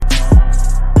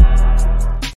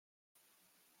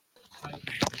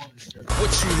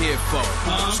for?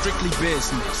 Strictly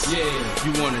business. Yeah.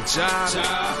 You want a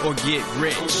job or get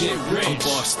rich? I'm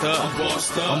bossed up. I'm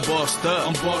bossed up. I'm bossed up.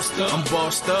 I'm bossed up. I'm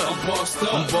bossed up. I'm bossed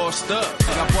up. I'm bossed up.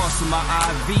 I got boss in my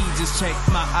IV. Just check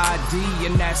my ID,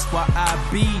 and that's why I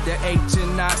be the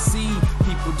HNIC.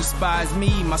 People despise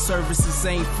me. My services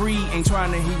ain't free. Ain't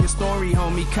trying to hear your story,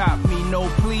 homie. Cop me, no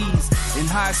please. In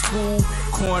high school,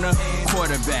 corner,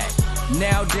 quarterback.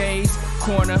 Nowadays,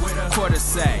 corner, quarter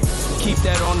sack. Keep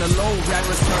that on the low.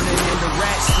 Rappers turning into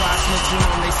rats. Fly snitching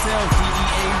on they self.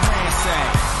 DEA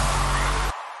ransack.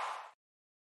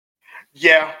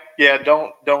 Yeah.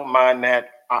 Don't mind that.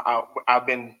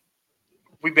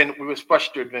 We was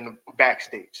frustrated in the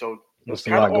backstage. So there's a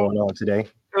lot going on today.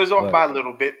 It was off by a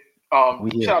little bit.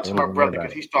 Shout out to my brother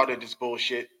because he started this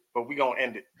bullshit, but we gonna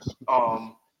end it.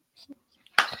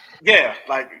 Yeah,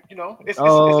 like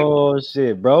it's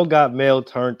shit, bro got mail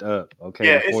turned up. Okay,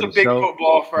 yeah, it's a big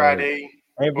football Friday.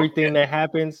 Everything that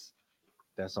happens,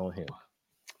 that's on him.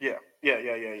 Yeah.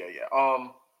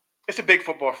 It's a big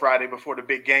football Friday before the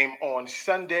big game on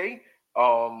Sunday.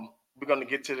 We're gonna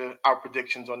get to our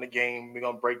predictions on the game. We're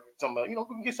gonna break some, we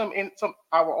can get some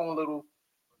our own little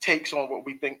takes on what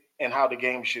we think and how the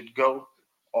game should go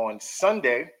on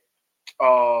Sunday.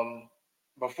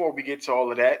 Before we get to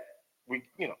all of that, we're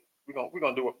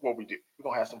gonna do what we do. We're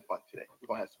gonna have some fun today.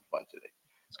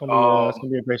 It's gonna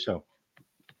be a great show.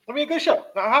 It'll be a good show.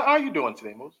 Now, how are you doing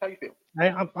today, Moose? How you feel?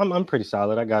 I'm pretty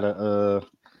solid. I got a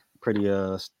pretty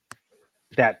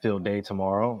stat-filled day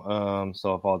tomorrow.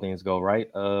 So if all things go right,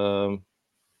 I'll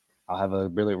have a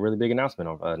really, really big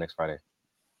announcement on next Friday.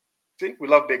 See, we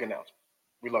love big announcements.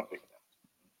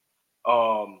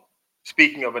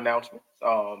 Speaking of announcements,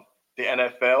 the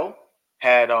NFL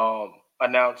had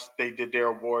announced they did their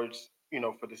awards,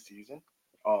 for the season.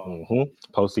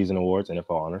 Postseason awards,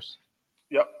 NFL honors.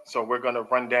 Yep. So we're gonna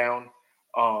run down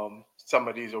some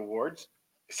of these awards.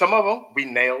 Some of them we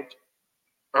nailed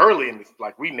early in this.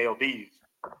 Like we nailed these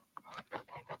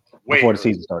before the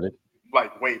season started.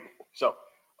 Like way before. So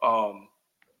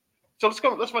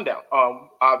let's run down.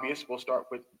 Obvious. We'll start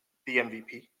with the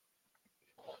MVP,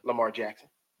 Lamar Jackson.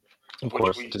 Of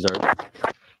course, deserved.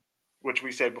 Which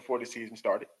we said before the season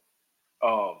started.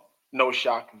 No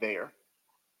shock there.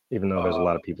 Even though there's a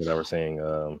lot of people that were saying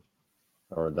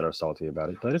or that are salty about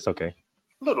it, but it's okay.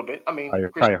 A little bit. I mean,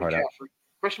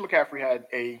 Christian McCaffrey had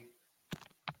a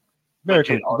very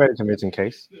convincing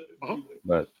case,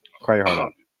 but cry your heart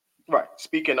out. Right.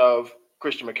 Speaking of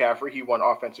Christian McCaffrey, he won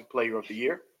Offensive Player of the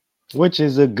Year, which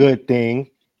is a good thing.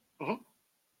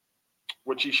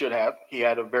 Which he should have. He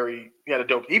had a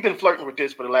dope. He's been flirting with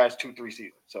this for the last 2-3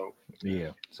 seasons. So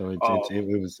yeah. So it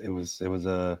was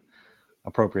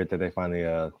appropriate that they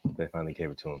finally gave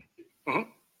it to him.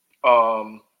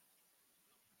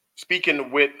 Speaking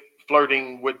with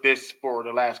flirting with this for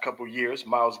the last couple of years,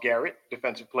 Myles Garrett,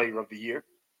 Defensive Player of the Year,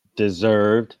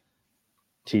 deserved.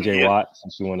 TJ Watt,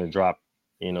 since you want to drop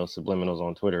subliminals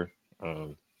on Twitter,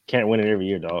 can't win it every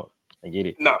year, dog. I get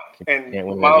it. No, and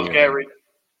Myles Garrett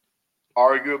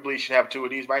arguably should have 2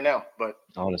 of these right now, but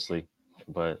honestly,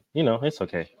 it's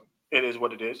okay. It is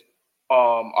what it is.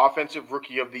 Offensive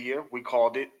Rookie of the Year, we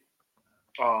called it.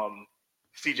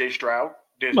 CJ Stroud.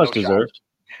 There's much deserved.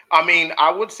 I mean,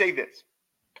 I will say this,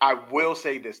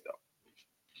 though.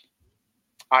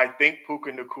 I think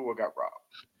Puka Nacua got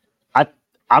robbed.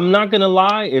 I'm not gonna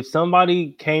lie. If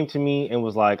somebody came to me and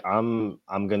was like, "I'm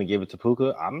gonna give it to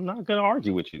Puka," I'm not gonna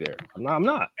argue with you there. I'm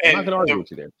not gonna argue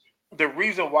with you there. The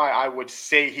reason why I would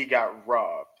say he got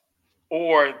robbed,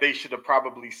 or they should have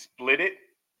probably split it.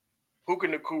 Puka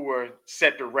Nacua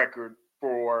set the record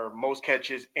for most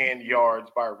catches and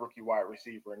yards by a rookie wide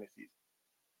receiver in the season.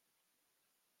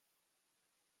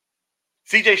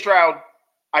 CJ Stroud,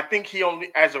 I think he only,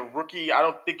 as a rookie,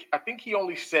 I think he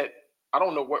only set, I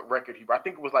don't know what record I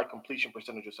think it was like completion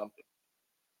percentage or something.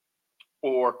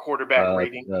 Or quarterback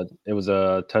rating. It was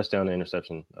a touchdown to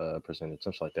interception percentage,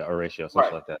 something like that, or ratio,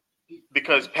 something like that.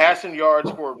 Because passing yards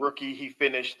for a rookie, he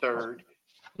finished third.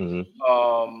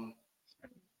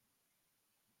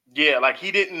 Yeah, like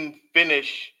he didn't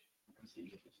finish.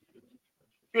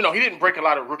 He didn't break a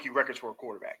lot of rookie records for a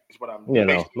quarterback. Is what I'm. Yeah,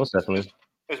 no, most definitely.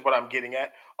 Is what I'm getting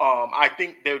at. I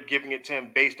think they're giving it to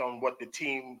him based on what the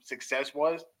team success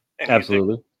was, and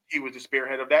absolutely, he was the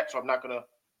spearhead of that. So I'm not gonna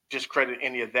discredit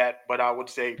any of that, but I would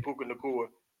say Puka Nacua,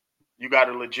 you got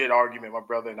a legit argument, my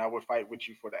brother, and I would fight with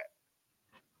you for that.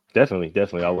 Definitely.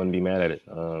 I wouldn't be mad at it.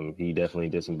 He definitely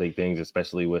did some big things,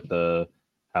 especially with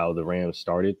how the Rams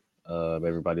started.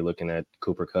 Everybody looking at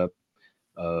Cooper Kupp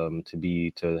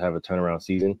to have a turnaround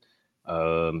season.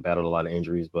 Battled a lot of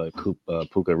injuries, but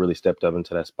Puka really stepped up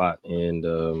into that spot and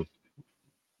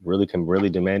really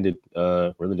demanded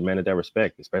that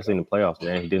respect, especially in the playoffs,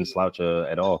 man. He didn't slouch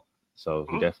at all. So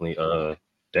he definitely has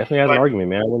an argument,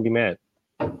 man. I wouldn't be mad.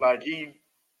 Like he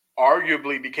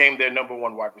arguably became their number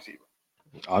one wide receiver.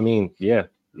 I mean, yeah,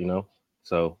 you know.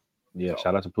 So yeah,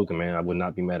 shout out to Puka, man. I would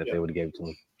not be mad if they would have gave it to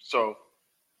him. So,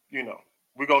 you know,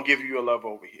 we're gonna give you a love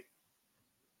over here.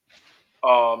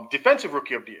 Defensive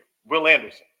Rookie of the Year, Will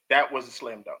Anderson. That was a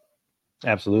slam dunk.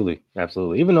 Absolutely.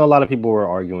 Even though a lot of people were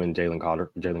arguing Jalen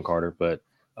Carter, but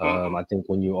I think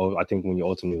when you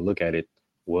ultimately look at it,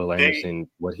 Will Anderson,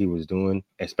 what he was doing,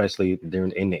 especially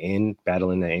during in the end,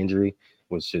 battling the injury,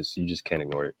 was just you just can't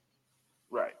ignore it.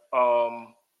 Right.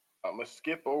 I'm gonna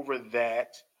skip over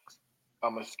that.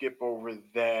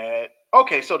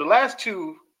 Okay, so the last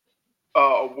two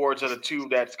awards are the two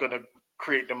that's gonna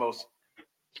create the most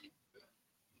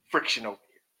friction over here.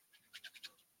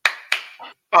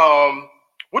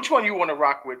 Which one you want to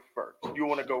rock with first? You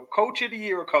want to go Coach of the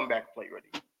Year or Comeback Player of the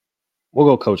Year? We'll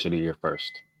go Coach of the Year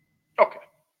first. Okay.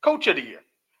 Coach of the Year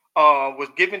was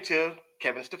given to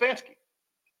Kevin Stefanski.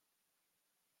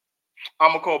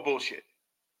 I'm going to call bullshit.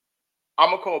 And I'm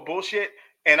going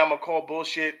to call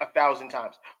bullshit 1,000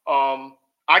 times.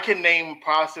 I can name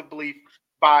possibly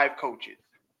 5 coaches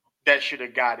that should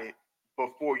have got it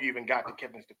before you even got to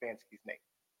Kevin Stefanski's name.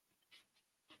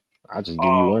 I'll just give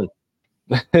you one.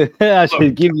 I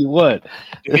should give you one.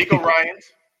 DeMeco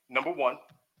Ryans, number 1.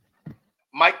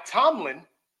 Mike Tomlin,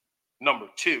 number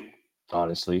 2.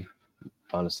 Honestly,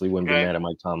 wouldn't be mad at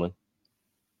Mike Tomlin.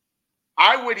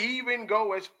 I would even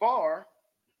go as far,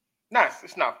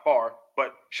 it's not far,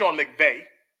 but Sean McVay,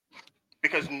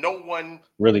 because no one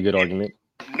really good argument.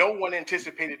 No one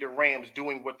anticipated the Rams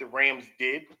doing what the Rams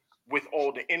did with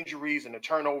all the injuries and the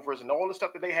turnovers and all the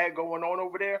stuff that they had going on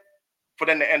over there for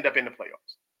them to end up in the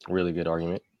playoffs. Really good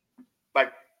argument.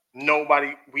 Like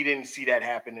we didn't see that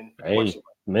happening. Hey,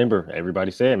 remember,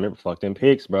 everybody said, fuck them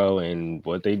picks, bro. And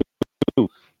what they do,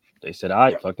 they said, all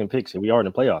right, fuck them picks. Here we are in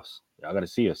the playoffs. Y'all got to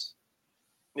see us.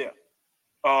 Yeah.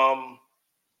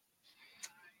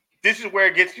 This is where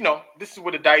it gets, this is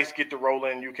where the dice get to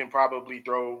rolling. You can probably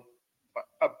throw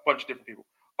a bunch of different people.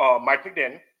 Mike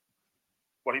McDaniel,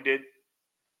 what he did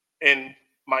in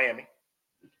Miami.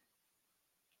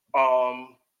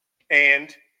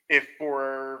 And if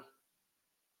for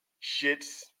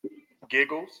shits,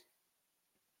 giggles,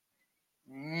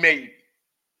 maybe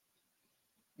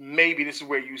this is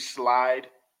where you slide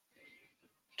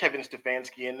Kevin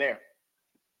Stefanski in there.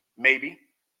 Maybe.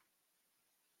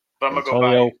 But I'm going to go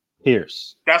by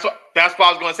Pierce. That's what I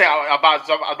was going to say. I was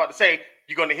about to say,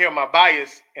 you're going to hear my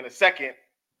bias in a second,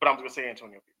 but I'm going to say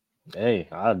Antonio Pierce. Hey,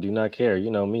 I do not care.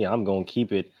 You know me. I'm going to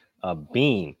keep it a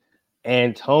bean.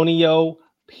 Antonio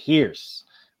Pierce.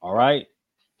 All right.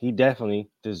 He definitely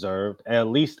deserved at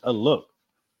least a look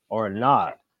or a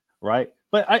nod. Right.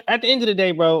 But at the end of the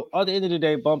day, bro,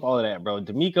 bump all of that, bro.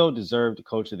 DeMeco deserved the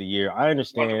Coach of the Year. I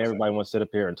understand 100%. Everybody wants to sit up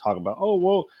here and talk about, oh,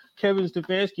 well, Kevin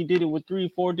Stefanski did it with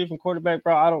 3-4 different quarterbacks,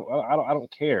 bro. I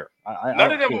don't care.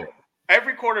 None of them.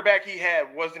 Every quarterback he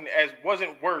had wasn't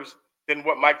worse than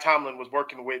what Mike Tomlin was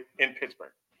working with in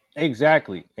Pittsburgh.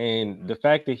 Exactly. And the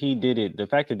fact that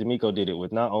DeMeco did it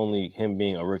with not only him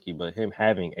being a rookie, but him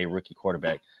having a rookie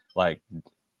quarterback,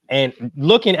 and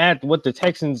looking at what the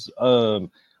Texans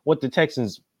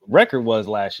record was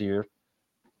last year,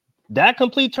 that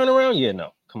complete turnaround,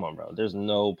 no. Come on, bro. There's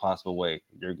no possible way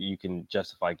you can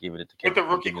justify giving it to Kevin. With a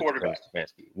rookie quarterback.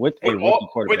 With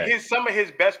some of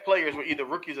his best players were either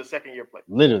rookies or second-year players.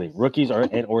 Literally, rookies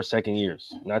or second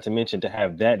years. Not to mention to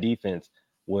have that defense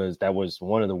was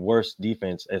one of the worst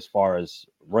defense as far as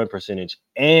run percentage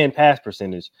and pass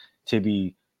percentage to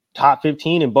be top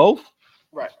 15 in both.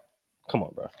 Right. Come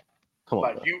on, bro.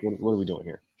 Bro. What are we doing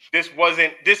here? This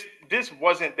wasn't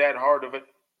that hard of it.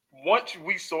 Once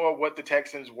we saw what the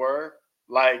Texans were,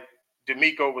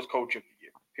 DeMeco was Coach of the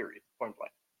Year, period, point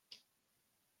blank.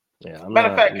 Yeah. Matter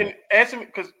of fact, can you answer me,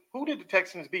 because who did the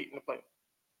Texans beat in the playoffs?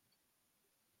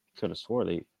 Could have swore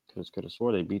they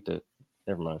beat the.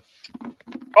 Never mind.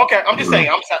 Okay, I'm just saying.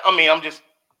 I'm just.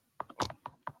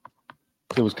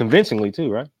 It was convincingly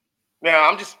too, right? Yeah,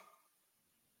 I'm just.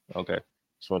 Okay,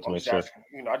 just want to make sure.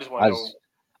 Asking, I just want to know.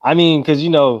 I mean, because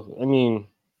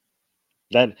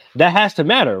that has to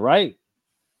matter, right?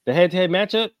 The head-to-head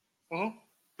matchup. Mm-hmm.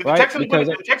 Did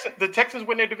the Texans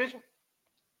win their division?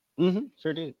 Mm-hmm.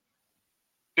 Sure did.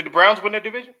 Did the Browns win their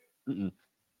division? Mm-mm.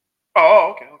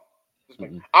 Oh, okay.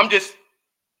 I'm just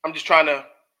trying to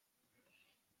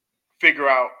figure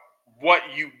out what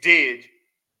you did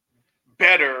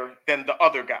better than the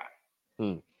other guy.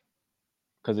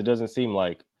 Because it doesn't seem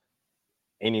like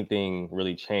anything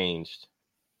really changed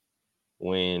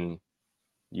when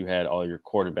you had all your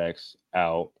quarterbacks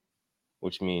out,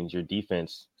 which means your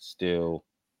defense still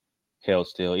held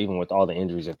still, even with all the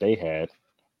injuries that they had,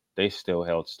 they still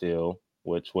held still,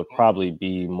 which would probably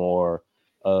be more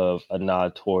of a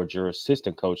nod towards your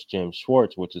assistant coach, Jim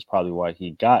Schwartz, which is probably why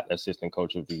he got assistant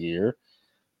coach of the year.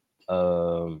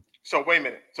 So wait a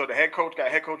minute. So the head coach got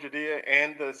head coach of the year,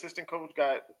 and the assistant coach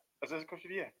got assistant coach of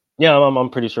the year. Yeah, I'm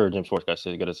pretty sure Jim Schwartz got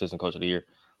assistant coach of the year,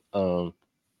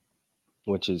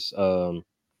 which is I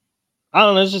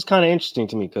don't know. It's just kind of interesting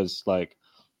to me because like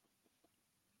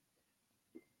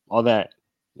all that,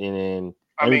 and then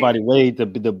everybody weighed the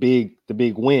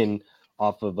big win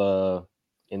off of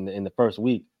in the first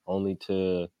week, only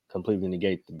to completely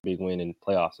negate the big win in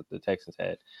playoffs that the Texans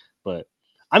had. But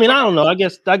I mean, I don't know. I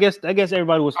guess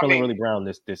everybody was feeling really Brown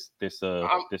this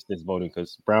voting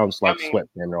because Browns like swept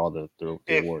under all the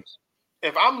awards.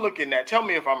 If I'm looking at, tell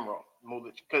me if I'm wrong,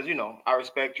 Mulich, because I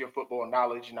respect your football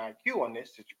knowledge and IQ on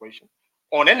this situation,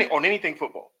 on anything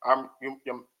football.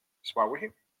 That's why we're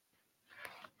here.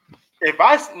 If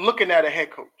I'm looking at a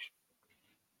head coach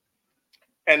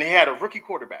and he had a rookie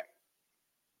quarterback,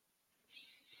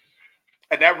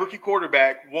 and that rookie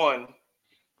quarterback won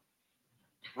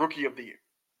Rookie of the Year.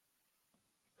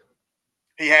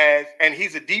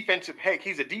 He's a defensive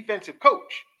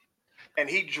coach, and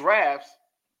he drafts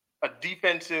a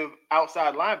defensive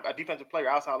player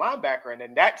outside linebacker, and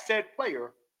then that said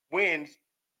player wins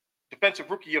Defensive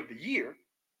Rookie of the Year.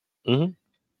 Mm-hmm.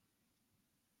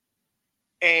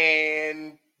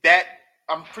 And that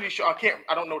I'm pretty sure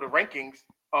I don't know the rankings.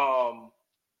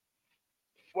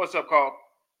 What's up, Carl?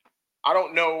 I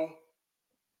don't know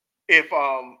if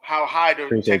how high the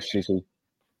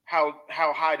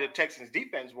Texans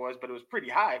defense was, but it was pretty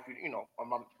high if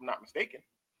I'm not mistaken.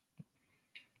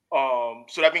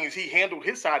 So that means he handled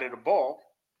his side of the ball.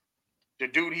 The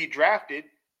dude he drafted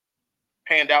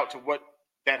panned out to what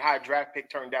that high draft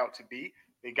pick turned out to be.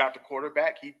 They got the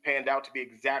quarterback. He panned out to be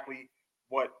exactly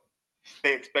what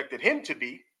they expected him to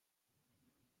be.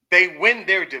 They win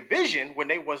their division when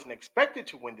they wasn't expected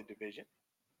to win the division.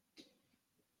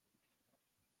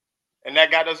 And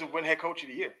that guy doesn't win head coach of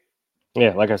the year.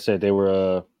 Yeah, like I said, they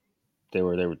were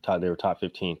top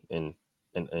 15 in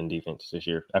defense this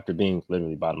year after being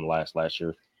literally bottom last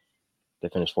year. They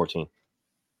finished 14.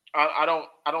 I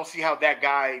don't see how that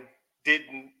guy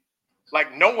didn't,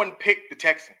 like, no one picked the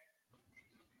Texans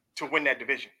to win that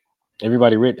division.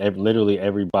 Everybody wrote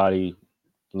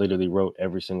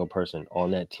every single person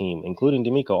on that team, including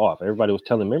DeMeco, off. Everybody was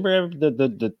telling. Remember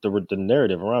the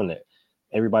narrative around that.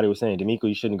 Everybody was saying, DeMeco,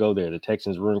 you shouldn't go there. The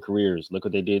Texans ruined careers. Look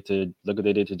what they did to JJ. Look what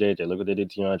they did to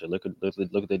DeAndre. Look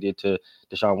what they did to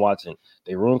Deshaun Watson.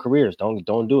 They ruined careers. Don't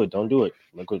do it. Don't do it.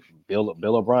 Look what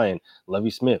Bill O'Brien, Lovie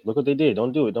Smith. Look what they did.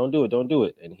 Don't do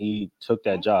it. And he took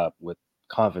that job with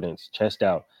confidence, chest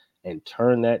out, and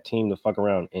turned that team the fuck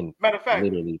around in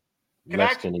literally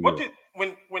less than a year.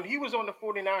 When he was on the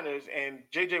 49ers and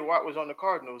JJ Watt was on the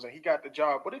Cardinals and he got the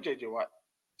job, what did JJ Watt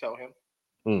tell him?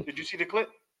 Did you see the clip?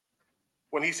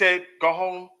 When he said, go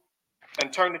home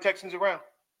and turn the Texans around.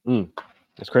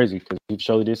 That's crazy because he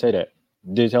surely did say that.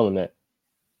 Did tell him that.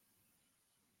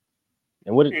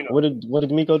 And what did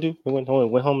DeMeco do? He went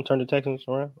home and turned the Texans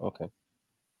around? Okay.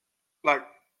 Like,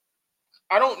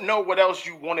 I don't know what else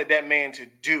you wanted that man to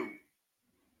do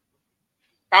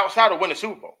outside of win a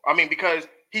Super Bowl. I mean, because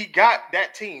he got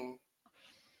that team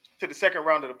to the second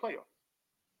round of the playoffs.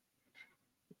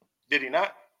 Did he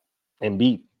not? And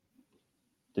beat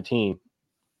the team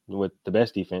with the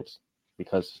best defense,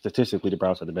 because statistically the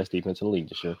Browns had the best defense in the league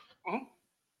this year.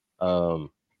 Mm-hmm.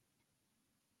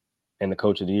 And the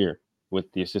coach of the year, with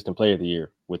the assistant player of the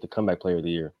year, with the comeback player of the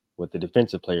year, with the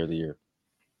defensive player of the year.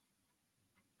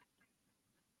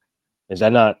 Is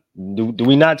that not? Do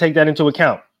we not take that into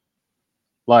account?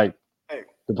 Like,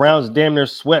 the Browns damn near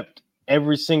swept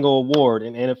every single award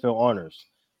in NFL honors,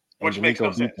 which makes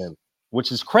no sense.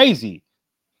 Which is crazy.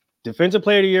 Defensive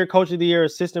player of the year, coach of the year,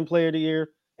 assistant player of the year,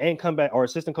 and comeback, or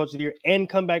assistant coach of the year and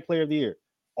comeback player of the year,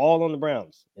 all on the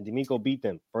Browns. And DeMeco beat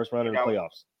them first round of the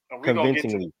playoffs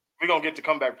convincingly. We're gonna get to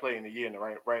comeback play in the year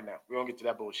right now. We're gonna get to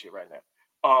that bullshit right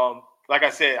now. Like I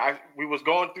said, we was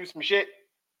going through some shit.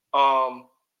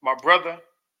 My brother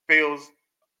feels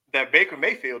that Baker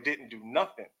Mayfield didn't do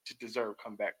nothing to deserve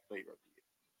comeback player of the year.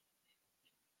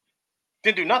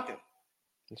 Didn't do nothing.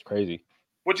 It's crazy.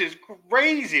 Which is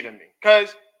crazy to me.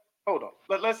 Because hold on.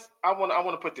 I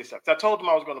want to put this up. I told him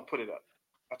I was going to put it up.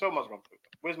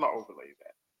 Where's my overlays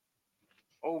at?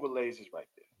 Overlays is right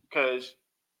there. Because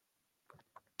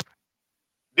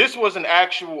this was an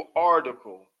actual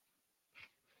article.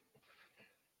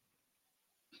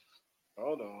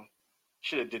 Hold on.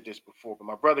 Should have did this before, but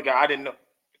my brother I didn't know.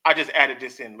 I just added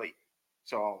this in late,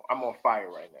 so I'm on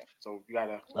fire right now. So you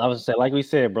gotta. I was saying, like we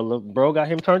said, bro got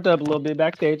him turned up a little bit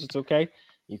backstage. It's okay.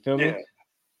 You feel me? Yeah,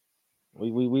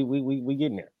 We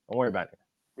getting there. Don't worry about it.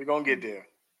 we're gonna get there.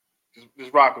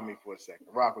 Just rock with me for a second.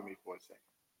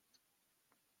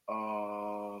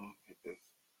 Hit this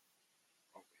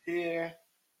over here.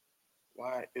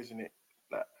 Why isn't it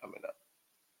not coming up?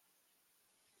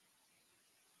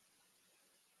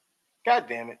 God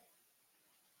damn it.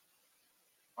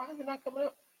 Why is it not coming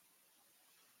up?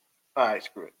 All right,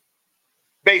 screw it.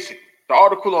 Basically, the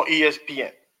article on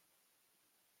ESPN.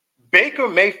 Baker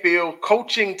Mayfield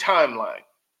coaching timeline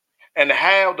and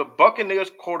how the Buccaneers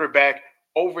quarterback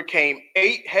overcame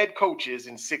 8 head coaches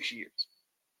in 6 years.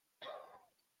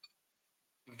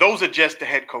 Those are just the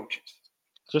head coaches.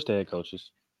 Just the head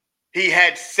coaches. He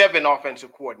had 7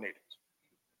 offensive coordinators.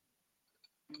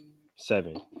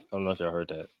 7. I don't know if y'all heard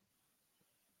that.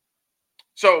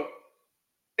 So,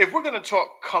 if we're going to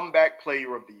talk comeback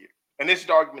player of the year, and this is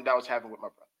the argument that I was having with my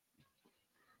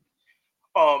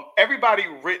brother. Everybody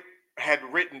had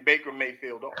written Baker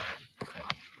Mayfield off.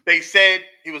 They said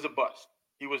he was a bust.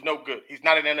 He was no good. He's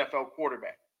not an NFL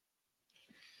quarterback.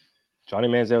 Johnny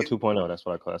Manziel 2.0. That's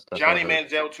what I call it. Johnny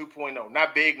Manziel 2.0.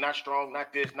 Not big, not strong,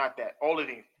 not this, not that. All of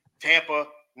these. Tampa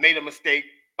made a mistake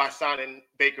by signing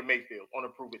Baker Mayfield on a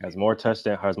prove it. Has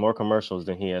more commercials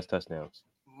than he has touchdowns.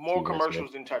 More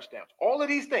commercials than touchdowns. All of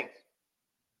these things.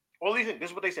 This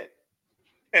is what they said.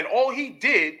 And all he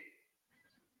did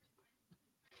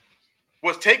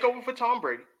was take over for Tom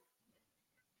Brady,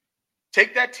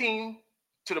 take that team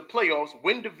to the playoffs,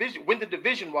 win the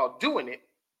division while doing it,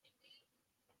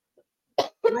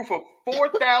 threw for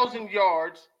 4,000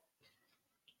 yards,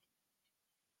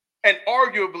 and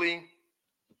arguably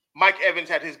Mike Evans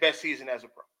had his best season as a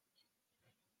pro.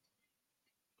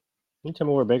 Can you tell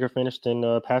me where Baker finished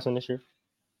in passing this year?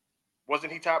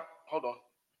 Wasn't he top? Hold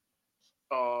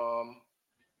on.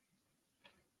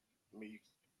 Let me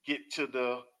get to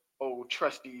the old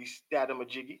trusty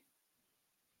statamajiggy.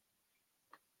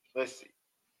 Let's see.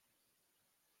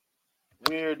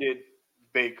 Where did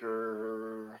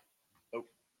Baker? Nope.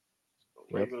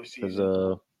 Regular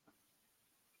season.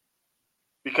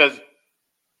 Because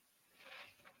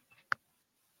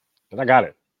I got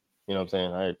it. You know what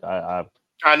I'm saying?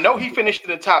 I know he finished in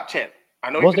the top 10.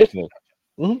 I know most he finished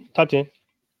definitely. Top 10.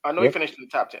 I know he finished in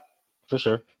the top 10. For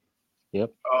sure.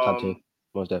 Yep. Top 10.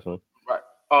 Most definitely. Right.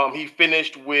 He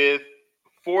finished with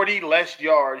 40 less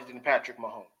yards than Patrick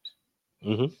Mahomes.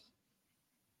 Mm-hmm.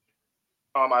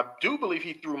 I do believe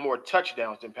he threw more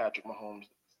touchdowns than Patrick Mahomes.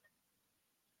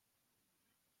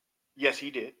 Yes,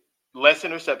 he did. Less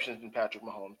interceptions than Patrick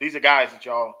Mahomes. These are guys that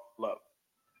y'all love.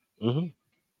 Mm-hmm.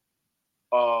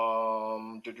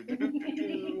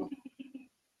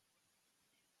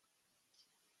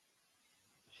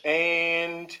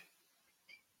 And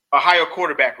a higher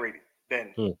quarterback rating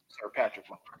than Sir Patrick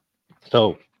Mahomes.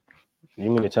 So, you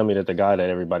mean to tell me that the guy that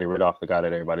everybody read off, the guy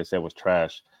that everybody said was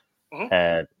trash,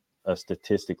 had a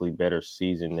statistically better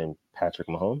season than Patrick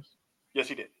Mahomes? Yes,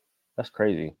 he did. That's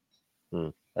crazy.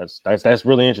 That's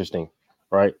really interesting,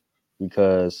 right?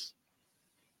 Because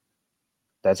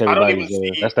that's everybody's.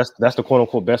 That's the quote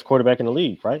unquote best quarterback in the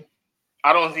league, right?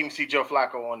 I don't even see Joe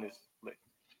Flacco on this list.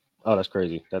 Oh, that's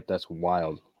crazy. That's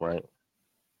wild, right?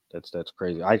 That's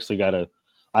crazy. I actually gotta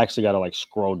like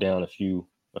scroll down a few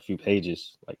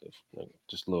pages, like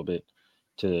just a little bit,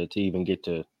 to even get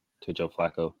to Joe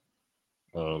Flacco,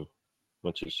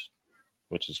 which is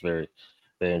very,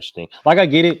 very interesting. Like, I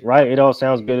get it, right? It all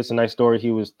sounds good. It's a nice story.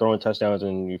 He was throwing touchdowns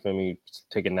and, you feel me,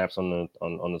 taking naps on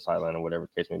the sideline or whatever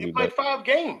the case may be. He played 5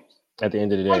 games. At the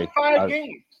end of the day, 5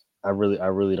 games. I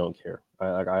really don't care.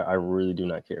 I really do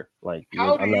not care. Like,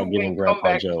 how I'm not giving Grandpa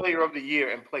comeback Joe player of the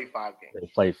year and play 5 games? They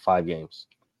played 5 games.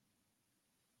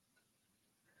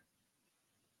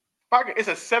 It's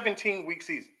a 17-week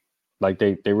season. Like,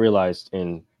 they realized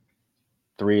in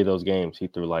 3 of those games he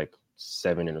threw like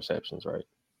 7 interceptions, right?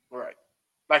 Right.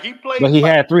 Like, he played. But he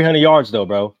had 300 yards though,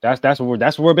 bro. That's what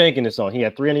we're banking this on. He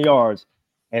had 300 yards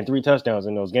and 3 touchdowns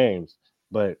in those games.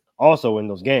 But also in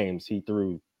those games, he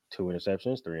threw 2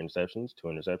 interceptions, 3 interceptions, 2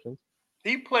 interceptions.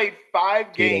 He played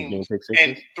 5 games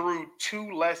and threw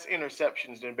 2 less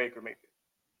interceptions than Baker Mayfield.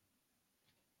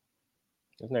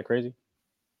 Isn't that crazy?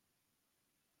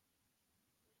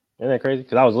 Isn't that crazy?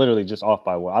 Because I was literally just off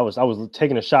by 1. I was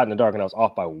taking a shot in the dark and I was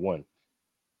off by 1.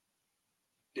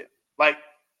 Yeah. Like,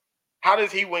 how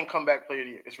does he win comeback player of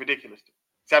the year? It's ridiculous.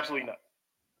 It's absolutely not.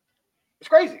 It's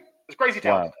crazy. It's crazy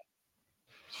talent.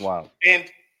 It's wild.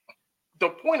 And the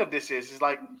point of this is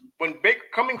like, when Baker,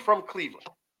 coming from Cleveland,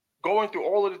 going through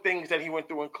all of the things that he went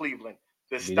through in Cleveland,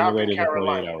 the stop in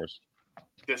Carolina.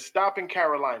 the stop in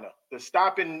Carolina, the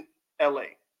stop in LA.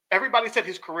 Everybody said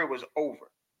his career was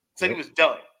over. Said he was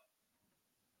done.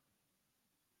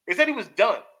 They said he was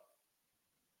done.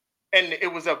 And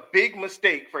it was a big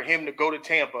mistake for him to go to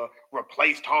Tampa,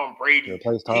 replace Tom Brady.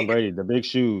 Replace Tom Brady, the big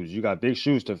shoes. You got big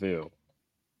shoes to fill.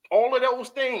 All of those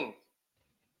things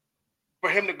for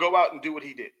him to go out and do what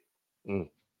he did.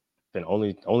 And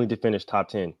only to finish top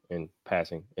 10 in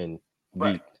passing and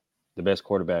beat the best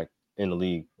quarterback in the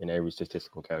league in every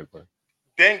statistical category.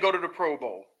 Then go to the Pro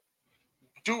Bowl.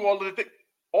 Do all of the things.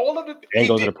 And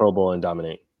go to the Pro Bowl and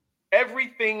dominate.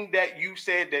 Everything that you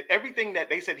said, everything that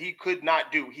they said he could not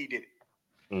do, he did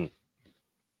it.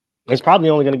 It's probably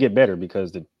only going to get better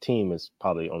because the team is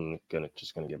probably only going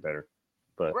to get better.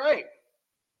 But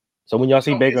so when y'all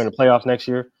see Baker in the playoffs next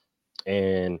year,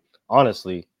 and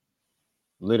honestly,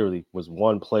 literally was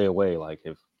one play away. Like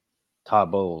if Todd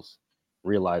Bowles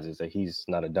realizes that he's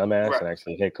not a dumbass and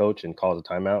actually head coach and calls a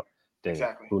timeout, then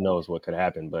who knows what could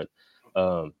happen. But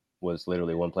was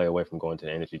literally one play away from going to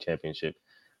the NFC Championship.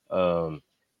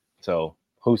 So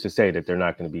who's to say that they're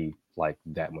not going to be like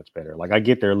that much better? Like I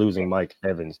get they're losing Mike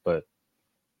Evans, but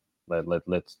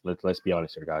let's be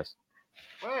honest here, guys.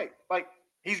 Right, like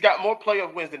he's got more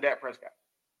playoff wins than Dak Prescott.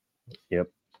 Yep,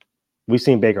 we've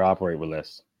seen Baker operate with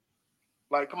less.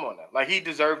 Like, come on now, like he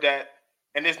deserved that,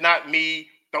 and it's not me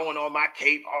throwing on my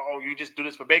cape. Oh, you just do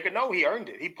this for Baker? No, he earned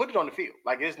it. He put it on the field.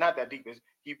 Like it's not that deep.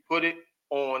 He put it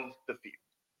on the field.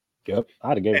 Yep,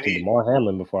 I'd have gave it to DeMar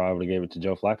Hamlin before I would have gave it to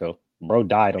Joe Flacco. Bro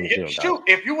died on the field. Shoot,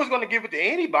 if you was going to give it to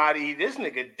anybody, this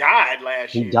nigga died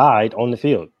last year. He died on the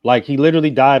field. Like, he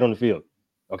literally died on the field.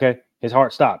 Okay? His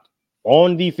heart stopped.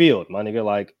 On the field, my nigga,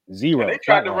 like, zero. And they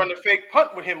tried to run a fake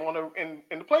punt with him in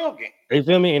the playoff game. You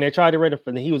feel me? And they tried to run it.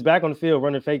 He was back on the field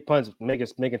running fake punts,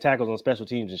 making tackles on special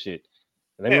teams and shit.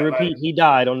 Let me repeat, he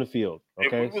died on the field.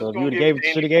 Okay? So if you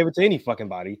should have gave it to any fucking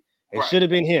body, it should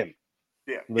have been him.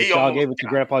 Yeah, but y'all gave it to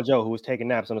Grandpa Joe, who was taking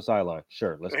naps on the sideline.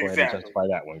 Sure, let's go ahead and justify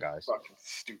that one, guys. Fucking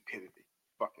stupidity,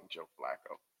 fucking Joe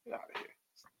Flacco, get out of here.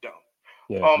 It's dumb.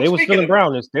 Yeah, they was feeling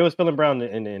Brown. They was feeling Brown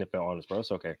in the NFL, honest, bro.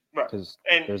 It's okay because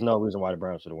there's no reason why the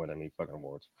Browns should have won any fucking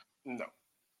awards. No.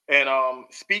 And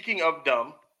speaking of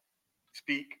dumb,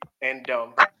 speak and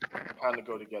dumb kind of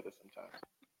go together sometimes.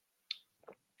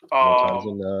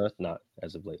 Sometimes not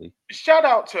as of lately. Shout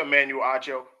out to Emmanuel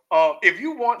Acho. If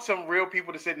you want some real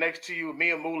people to sit next to you,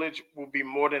 me and Mulich will be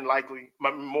more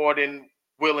than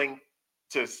willing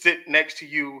to sit next to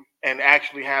you and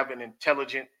actually have an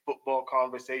intelligent football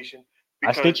conversation.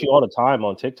 I stitch you all the time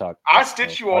on TikTok. I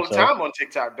stitch you all the time on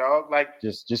TikTok, dog. Like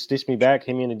just stitch me back,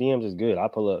 hit me in the DMs is good. I'll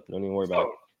pull up. Don't even worry about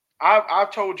it.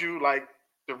 I've told you, like,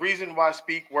 the reason why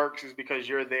Speak works is because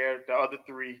you're there. The other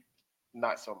three,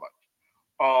 not so much.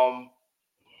 I'm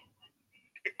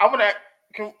gonna ask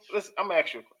you a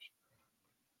question.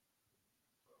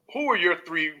 Who are your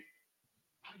three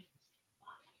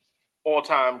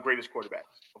all-time greatest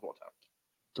quarterbacks of all time?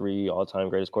 Three all-time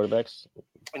greatest quarterbacks?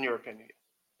 In your opinion.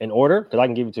 In order? Because I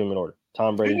can give it to him in order.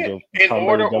 Tom Brady, Joe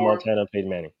Montana, Peyton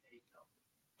Manning.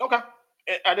 Okay.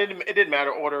 It didn't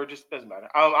matter. Order just doesn't matter.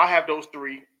 I have those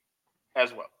three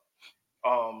as well.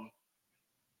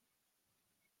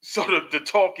 So the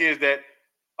talk is that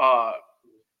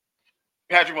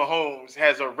Patrick Mahomes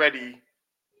has already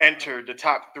entered the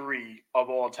top three of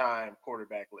all time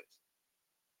quarterback list,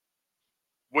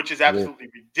 which is absolutely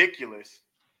ridiculous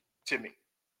to me.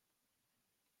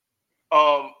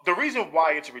 The reason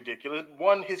why it's ridiculous,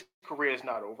 one, his career is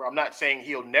not over. I'm not saying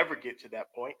he'll never get to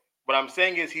that point. What I'm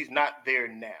saying is he's not there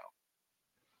now.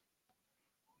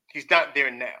 He's not there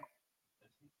now.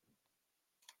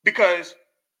 Because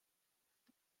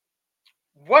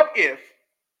what if,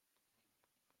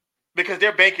 because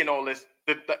they're banking on this,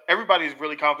 everybody's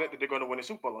really confident that they're going to win a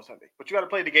Super Bowl on Sunday, but you got to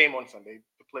play the game on Sunday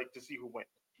to see who wins.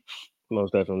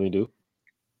 Most definitely do.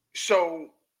 So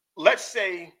let's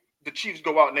say the Chiefs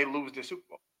go out and they lose the Super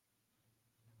Bowl.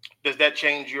 Does that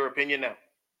change your opinion now?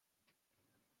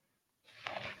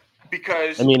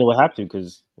 Because I mean, it would have to.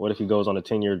 Because what if he goes on a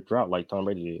 10-year drought like Tom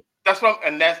Brady did? That's what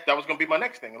that was going to be my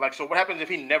next thing. Like, so what happens if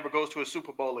he never goes to a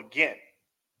Super Bowl again?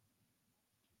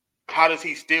 How is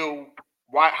he still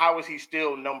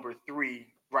number three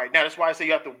right now? That's why I say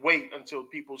you have to wait until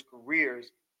people's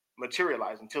careers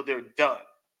materialize, until they're done.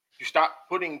 You stop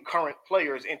putting current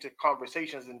players into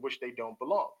conversations in which they don't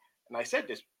belong. And I said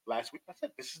this last week. I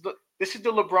said this is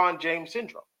the LeBron James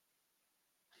syndrome.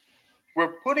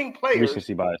 We're putting players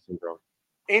recency bias syndrome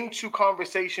into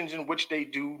conversations in which they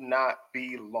do not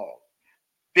belong.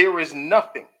 There is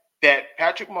nothing that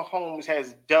Patrick Mahomes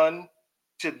has done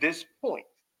to this point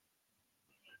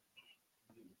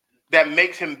that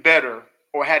makes him better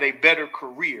or had a better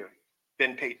career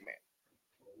than Peyton Manning.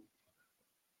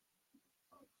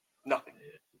 Nothing.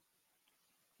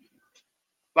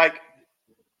 Like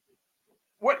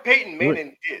what Peyton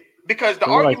Manning did, because the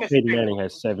argument Peyton Manning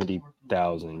has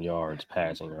 70,000 yards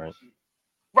passing, right?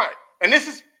 Right, and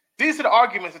these are the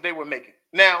arguments that they were making.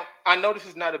 Now, I know this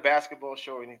is not a basketball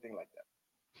show or anything like that.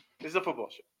 This is a football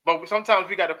show, but sometimes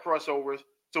we got to crossovers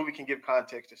so we can give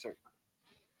context to certain.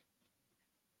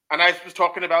 And I was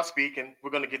talking about speaking.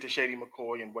 We're going to get to Shady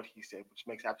McCoy and what he said, which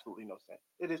makes absolutely no sense.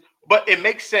 It is, but it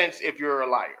makes sense if you're a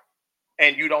liar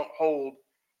and you don't hold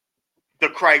the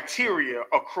criteria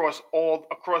across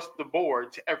the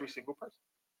board to every single person.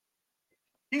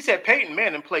 He said Peyton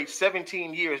Manning played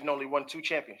 17 years and only won 2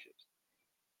 championships.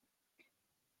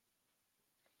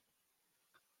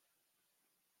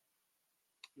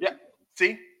 Yeah.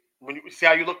 See? When you see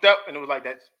how you looked up and it was like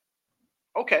that.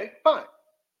 Okay, fine.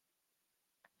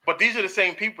 But these are the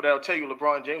same people that'll tell you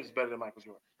LeBron James is better than Michael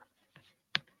Jordan.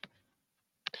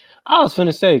 I was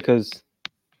finna say, because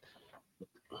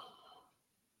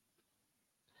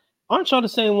aren't y'all the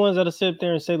same ones that'll sit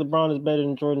there and say LeBron is better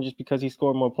than Jordan just because he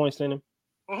scored more points than him?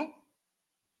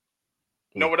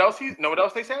 Mm-hmm. Know what else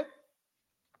they said?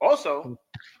 Also,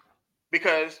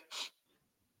 because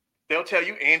they'll tell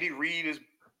you Andy Reid is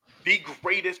the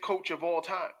greatest coach of all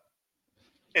time,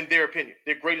 in their opinion,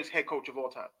 their greatest head coach of all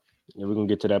time. Yeah, we're gonna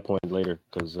get to that point later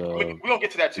because we're gonna get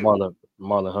to that too.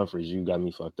 Marlon Humphreys, you got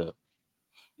me fucked up.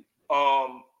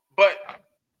 But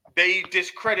they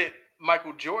discredit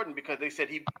Michael Jordan because they said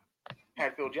he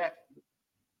had Phil Jackson.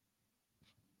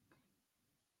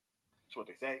 That's what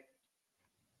they say.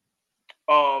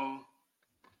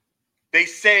 They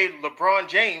say LeBron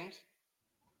James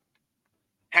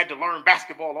had to learn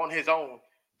basketball on his own.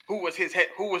 Who was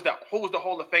the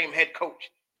Hall of Fame head coach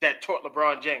that taught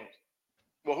LeBron James?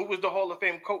 Well, who was the Hall of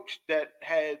Fame coach that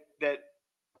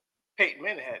Peyton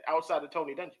Manning had outside of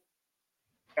Tony Dungy?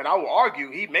 And I will argue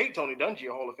he made Tony Dungy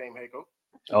a Hall of Fame head coach.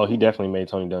 Oh, he definitely made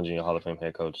Tony Dungy a Hall of Fame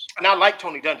head coach. And I like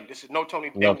Tony Dungy. This is no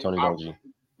Tony. Love Tony Dungy.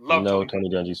 Tony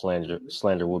Dungy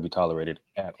slander will be tolerated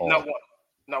at all.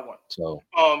 Not one. So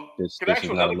this can I ask is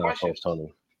you not another enough question? post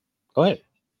Tony. Go ahead.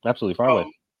 Absolutely, far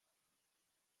away.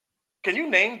 Can you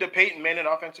name the Peyton Manning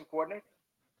offensive coordinator?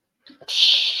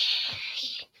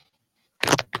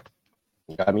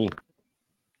 Got me.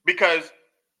 Because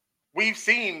we've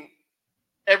seen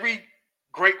every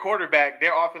great quarterback,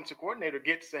 their offensive coordinator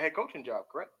gets the head coaching job,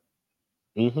 correct?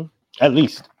 Mm-hmm. At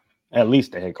least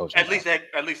the head coach. At least that.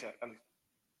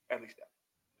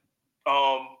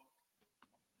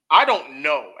 I don't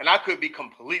know, and I could be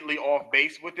completely off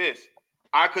base with this.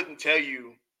 I couldn't tell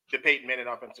you the Peyton Manning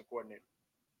offensive coordinator.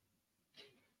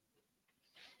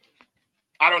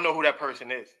 I don't know who that person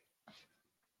is.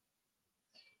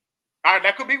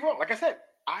 That could be wrong. Like I said,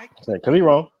 could be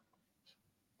wrong.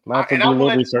 Might have to do a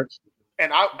little research.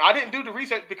 And I didn't do the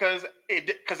research because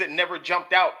it never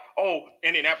jumped out. Oh,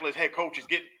 Indianapolis head coach is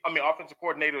offensive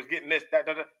coordinator is getting this, that.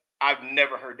 I've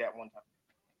never heard that one time.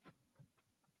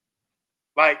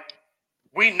 Like,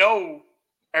 we know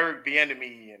Eric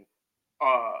Bieniemy and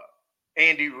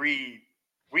Andy Reid.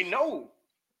 We know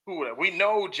we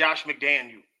know Josh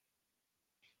McDaniel.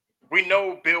 We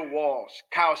know Bill Walsh,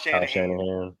 Kyle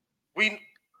Shanahan. We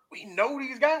know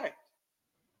these guys.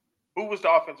 Who was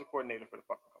the offensive coordinator for the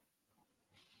fucking Broncos?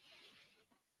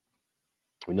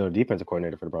 We know the defensive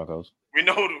coordinator for the Broncos. We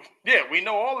know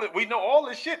all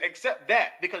this shit except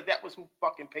that, because that was who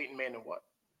fucking Peyton Manning was.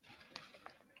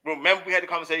 Remember we had the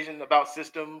conversation about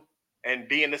system and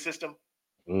being the system?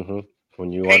 Mm-hmm.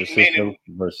 When you are the system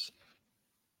versus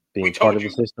being part of the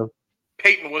system.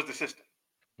 Peyton was the system.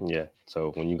 Yeah.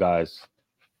 So when you guys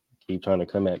keep trying to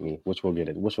come at me, which we'll get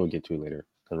to later,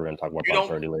 because we're going to talk about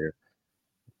prosperity later.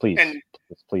 Please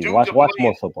watch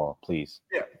more football, please.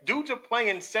 Yeah, dudes are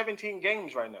playing 17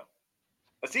 games right now,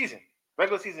 a season,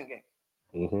 regular season game.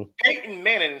 Mm-hmm. Peyton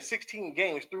Manning in 16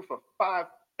 games threw for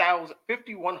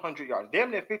 5,100 yards,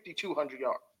 damn near 5,200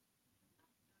 yards,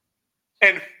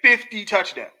 and 50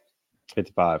 touchdowns.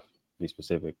 55, to be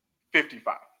specific.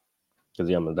 55.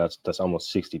 Because that's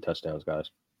almost 60 touchdowns,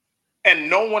 guys. And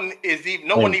no one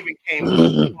even came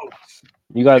close.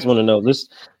 You guys want to know this?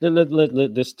 This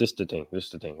the thing. This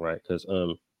is the thing, right? Because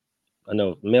I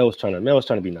know Mel was trying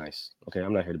to be nice. Okay,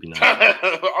 I'm not here to be nice.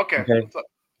 Okay. So,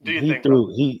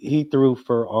 he threw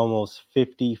for almost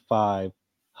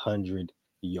 5,500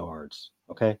 yards.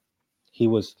 Okay, he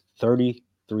was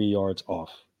 33 yards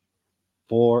off.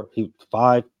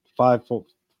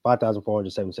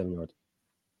 5,477 yards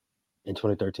in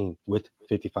 2013 with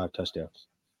 55 touchdowns.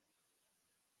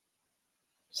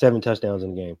 7 touchdowns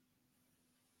in the game.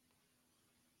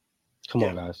 Come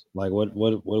on, guys. Like, what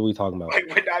are we talking about? Like,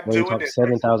 we're not What are we doing talking? this.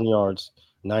 7,000 yards,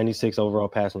 96 overall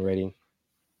passing rating,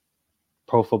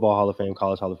 Pro Football Hall of Fame,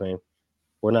 College Hall of Fame.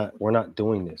 We're not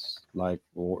doing this. Like,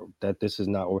 this is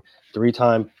not.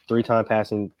 Three-time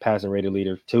passing rated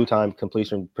leader, 2-time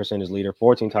completion percentage leader,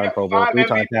 14-time Pro Bowl,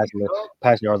 3-time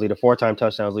passing yards leader, 4-time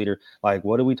touchdowns leader. Like,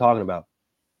 what are we talking about?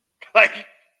 Like,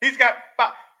 he's got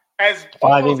 5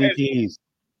 MVPs.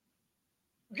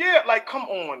 Yeah, like, come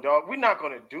on, dog. We're not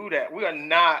going to do that. We are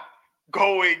not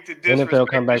going to disrespect NFL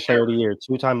comeback player of the year,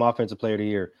 2-time offensive player of the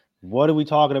year. What are we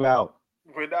talking about?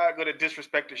 We're not going to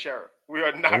disrespect the sheriff. We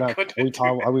are not going to do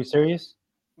that. Are we serious?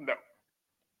 No.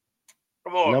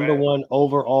 Come on, Number man. 1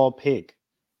 overall pick.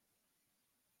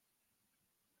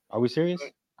 Are we serious?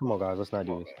 Come on, guys. Let's not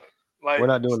do this. Like, we're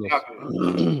not doing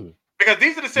this. Because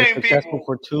these are the same people.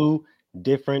 For 2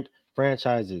 different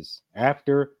franchises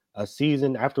after a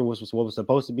season, after what was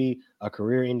supposed to be a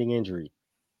career-ending injury.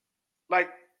 Like,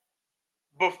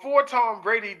 before Tom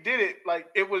Brady did it, like,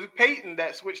 it was Peyton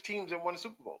that switched teams and won the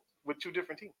Super Bowl with 2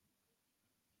 different teams.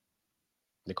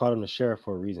 They called him the sheriff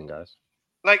for a reason, guys.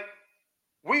 Like,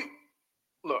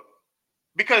 look,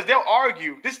 because they'll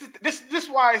argue. This is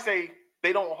why I say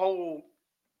they don't hold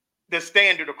the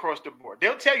standard across the board.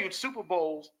 They'll tell you Super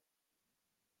Bowls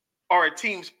are a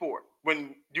team sport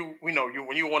when you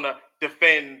want to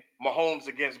defend Mahomes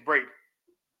against Brady.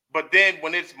 But then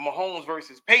when it's Mahomes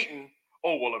versus Peyton,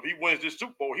 oh, well, if he wins this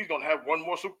Super Bowl, he's going to have one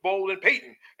more Super Bowl than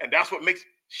Peyton. And that's what makes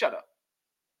 – shut up.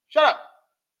 Shut up.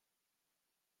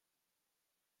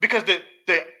 Because the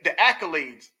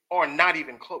accolades are not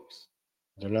even close.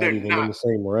 They're not in the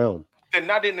same realm. They're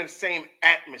not in the same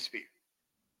atmosphere.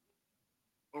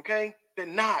 Okay? They're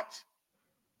not.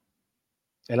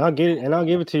 And I'll get it, and I'll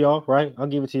give it to y'all, right? I'll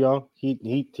give it to y'all.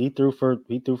 He threw for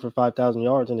 5,000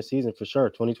 yards in the season for sure.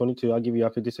 2022, I'll give you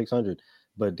 5,600.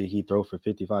 But did he throw for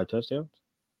 55 touchdowns?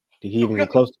 Did he even get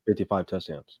close to 55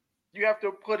 touchdowns? You have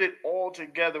to put it all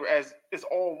together as it's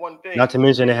all one thing. Not to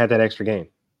mention it had that extra game.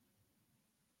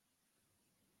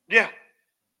 Yeah.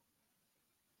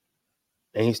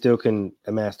 And he still can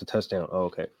amass the touchdown. Oh,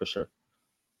 okay, for sure.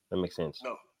 That makes sense.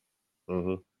 No.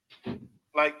 Mm-hmm.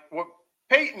 Like, what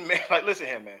Peyton, man, like, listen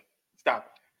here, man. Stop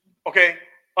it. Okay?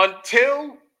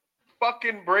 Until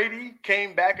fucking Brady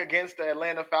came back against the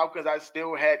Atlanta Falcons, I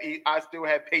still had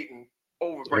Peyton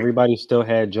over Brady. Everybody still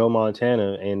had Joe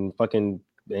Montana and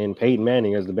Peyton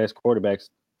Manning as the best quarterbacks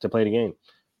to play the game.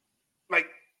 Like,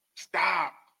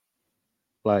 stop.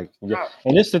 Like, yeah.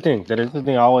 And this is the thing. That is the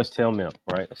thing I always tell Mel,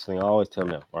 right? That's the thing I always tell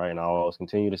Mel, right? And I'll always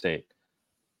continue to say it.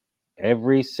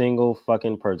 Every single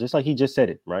fucking person, just like he just said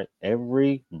it, right?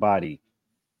 Everybody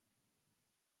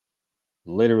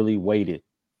literally waited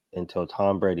until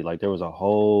Tom Brady. Like, there was a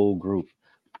whole group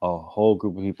of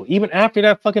people. Even after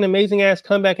that fucking amazing ass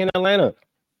comeback in Atlanta,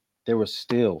 there was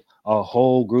still a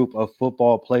whole group of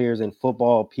football players and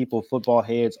football people, football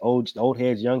heads, old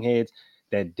heads, young heads,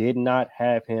 that did not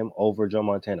have him over Joe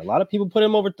Montana. A lot of people put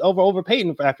him over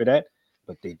Peyton after that,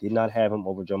 but they did not have him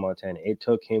over Joe Montana. It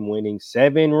took him winning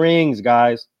 7 rings,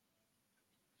 guys.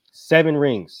 7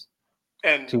 rings.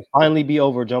 And to finally be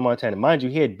over Joe Montana. Mind you,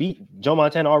 he had beat Joe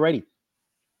Montana already.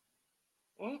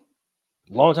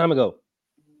 Long time ago.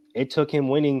 It took him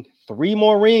winning 3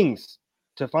 more rings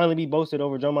to finally be boasted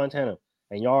over Joe Montana.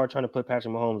 And y'all are trying to put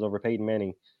Patrick Mahomes over Peyton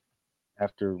Manning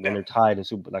after when they're tied in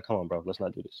Super Bowl. Like, come on, bro. Let's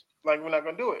not do this. Like, we're not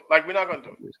going to do it. Like, we're not going to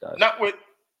do it. Guys. Not with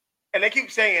 – and they keep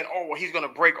saying, oh, well, he's going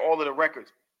to break all of the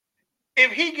records.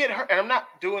 If he get hurt – and I'm not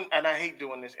doing – and I hate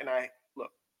doing this. And look,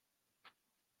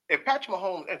 if Patrick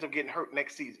Mahomes ends up getting hurt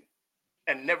next season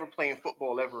and never playing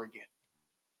football ever again,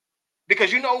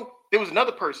 because, there was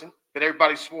another person that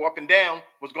everybody swore up and down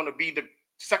was going to be the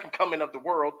second coming of the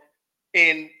world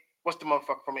in – what's the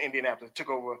motherfucker from Indianapolis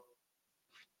took over –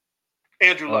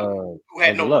 Andrew Luck, who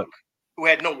had no luck.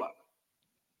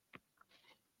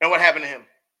 And what happened to him?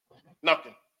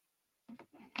 Nothing.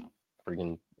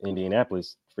 Freaking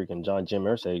Indianapolis, freaking Jim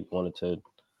Irsay wanted to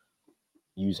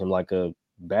use him like a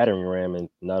battering ram and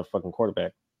not a fucking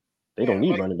quarterback. They don't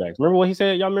need running backs. Remember what he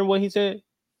said? Y'all remember what he said?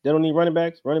 They don't need running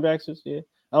backs. Running backs I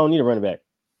don't need a running back.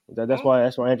 That's why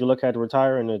Andrew Luck had to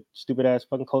retire, and the stupid ass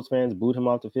fucking Colts fans booed him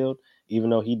off the field, even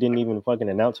though he didn't even fucking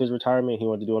announce his retirement. He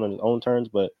wanted to do it on his own terms,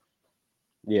 but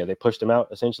yeah, they pushed him out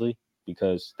essentially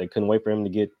because they couldn't wait for him to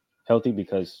get healthy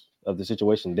because of the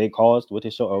situation they caused with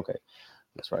his show. Okay,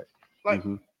 that's right. Like,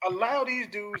 allow these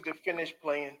dudes to finish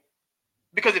playing.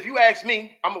 Because if you ask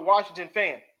me, I'm a Washington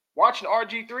fan. Watching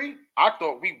RG3, I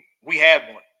thought we had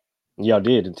one. Y'all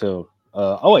did until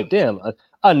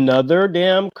another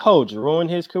damn coach ruined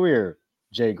his career.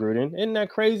 Jay Gruden, isn't that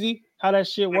crazy? How that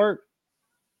shit worked?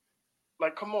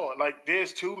 Like, come on. Like,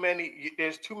 there's too many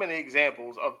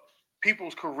examples of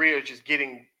people's careers just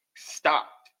getting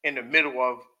stopped in the middle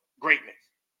of greatness.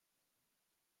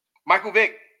 Michael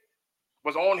Vick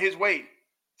was on his way,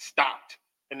 stopped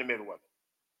in the middle of it.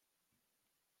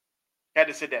 Had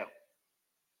to sit down.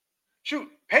 Shoot,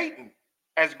 Peyton,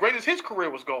 as great as his career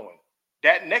was going,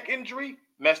 that neck injury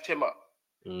messed him up.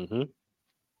 Mm-hmm.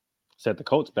 Set the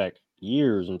Colts back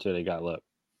years until they got luck.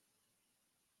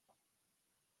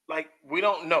 Like, we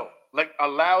don't know. Like,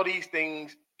 allow these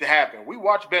things to happen. We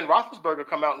watched Ben Roethlisberger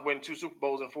come out and win 2 Super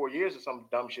Bowls in 4 years or some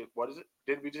dumb shit. What is it?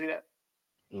 Did we see that?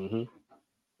 Mm-hmm.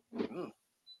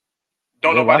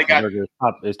 Don't nobody got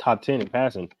is top 10 in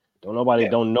passing. Don't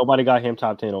nobody got him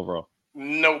top 10 overall.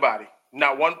 Nobody.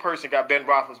 Not one person got Ben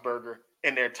Roethlisberger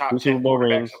in their top 10 Super Bowl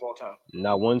rings of all time.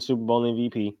 Not one Super Bowl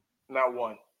MVP. Not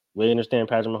one. We understand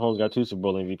Patrick Mahomes got 2 Super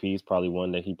Bowl MVPs, probably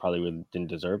one that he probably didn't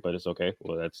deserve, but it's okay.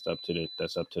 Well, that's up to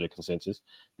the consensus.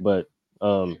 But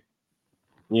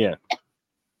yeah.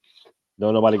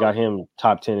 Don't nobody got him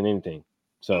top 10 in anything.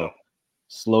 So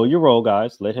slow your roll,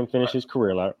 guys. Let him finish his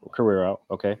career out,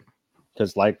 okay?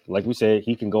 Because like we said,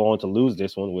 he can go on to lose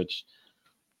this one, which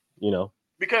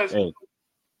because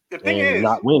the thing is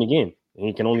not win again. And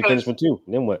he can only finish with 2.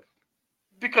 Then what?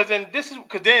 Because then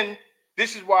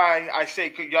this is why I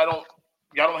say y'all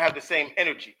don't have the same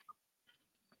energy.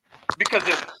 Because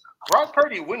if Brock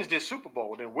Purdy wins this Super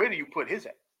Bowl, then where do you put his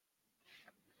at?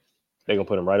 They're gonna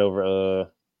put him right over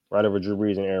Drew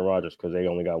Brees and Aaron Rodgers because they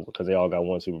all got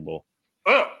 1 Super Bowl.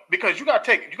 Because you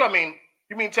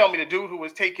mean tell me the dude who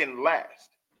was taken last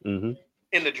in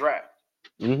the draft.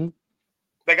 Mm-hmm.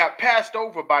 They got passed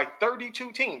over by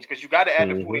 32 teams because you got to add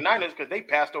the 49ers because they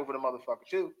passed over the motherfucker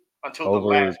too until the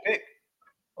last pick.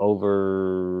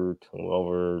 Over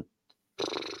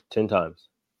 10 times.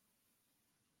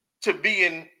 To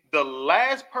being the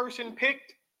last person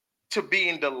picked to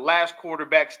being the last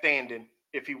quarterback standing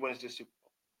if he wins this Super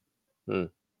Bowl.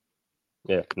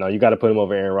 Yeah. No, you got to put him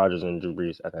over Aaron Rodgers and Drew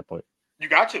Brees at that point. You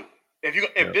got to.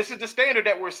 If this is the standard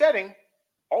that we're setting,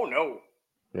 oh no.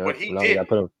 What he did.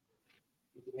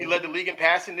 He led the league in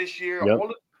passing this year. Yep.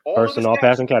 First in all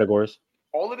passing categories.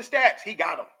 All of the stats, he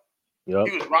got them. Yep.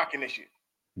 He was rocking this year.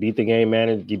 Beat the game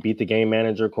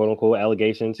manager, quote unquote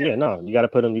allegations. Yeah, no, you got to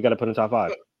put him top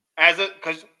 5.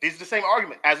 Because these are the same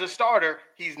argument. As a starter,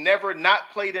 he's never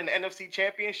not played in the NFC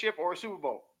Championship or a Super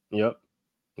Bowl. Yep.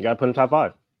 You got to put him top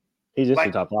 5. He's just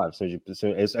in top 5.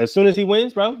 As soon as he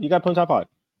wins, bro, you got to put him top 5.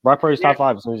 Brock Purdy's top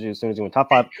 5 as soon as he wins. Top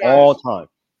 5 all time.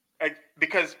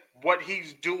 Because what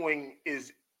he's doing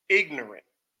is ignorant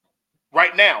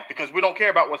right now because we don't care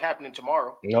about what's happening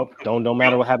tomorrow. Nope. Don't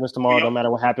matter what happens tomorrow. Don't matter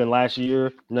what happened last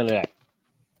year. None of that.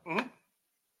 Mm-hmm.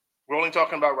 We're only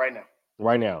talking about right now.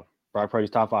 Right now. Brock Purdy's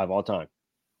top 5 all time.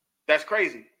 That's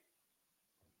crazy.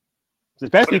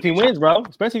 Especially if he wins, bro.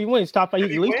 Especially if he wins top 5.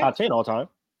 He's at least top 10 all time.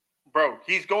 Bro,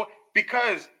 he's going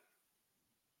because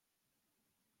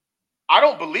I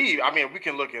don't believe, we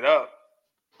can look it up,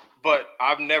 but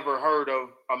I've never heard of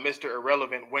a Mr.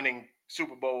 Irrelevant winning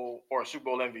Super Bowl or a Super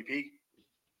Bowl MVP.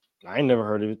 I ain't never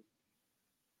heard of it.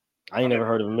 I ain't never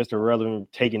heard of a Mr.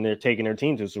 Irrelevant taking their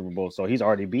team to the Super Bowl. So he's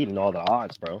already beaten all the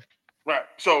odds, bro. Right.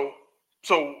 So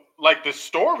like the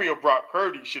story of Brock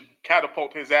Purdy should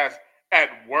catapult his ass at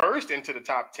worst into the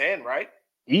top 10, right?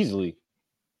 Easily.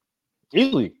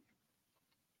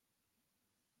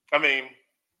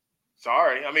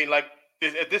 Sorry. Like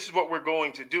this is what we're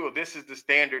going to do. This is the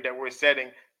standard that we're setting,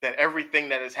 that everything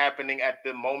that is happening at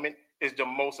the moment is the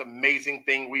most amazing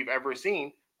thing we've ever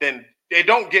seen. Then they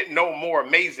don't get no more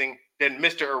amazing than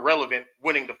Mr. Irrelevant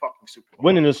winning the fucking Super Bowl.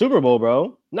 Winning the Super Bowl,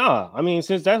 bro. Nah,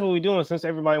 since that's what we're doing, since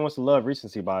everybody wants to love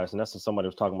recency bias, and that's what somebody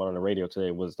was talking about on the radio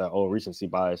today, was that, recency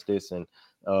bias this, and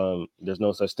there's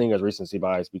no such thing as recency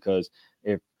bias because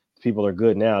if people are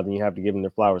good now, then you have to give them their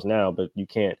flowers now, but you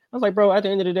can't. I was like, bro, at the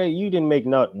end of the day, you didn't make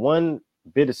not one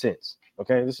bit of sense.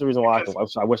 Okay, this is the reason why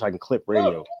I wish I can clip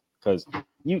radio, because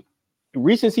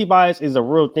recency bias is a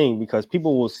real thing because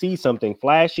people will see something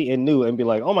flashy and new and be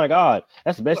like, oh my God,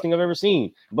 that's the best thing I've ever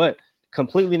seen. But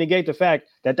completely negate the fact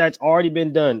that that's already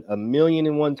been done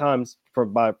 1,000,001 times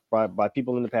by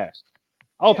people in the past.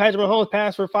 Oh, Patrick Mahomes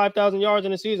passed for 5,000 yards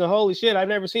in a season. Holy shit, I've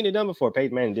never seen it done before.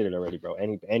 Peyton Manning did it already, bro.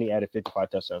 And he added 55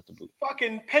 touchdowns to boot.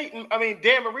 Fucking Peyton,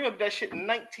 Dan Marino did that shit in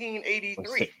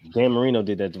 1983. Dan Marino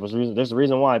did that. There's a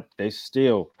reason why they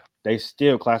still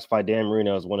classify Dan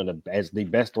Marino as the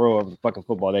best thrower of the fucking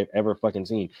football they've ever fucking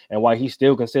seen, and why he's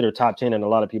still considered top 10 in a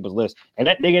lot of people's lists. And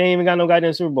that nigga ain't even got no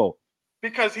goddamn Super Bowl.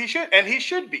 Because he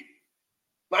should be.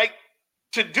 Like,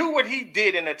 to do what he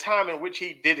did in the time in which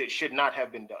he did it should not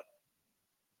have been done.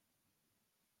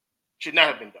 Should not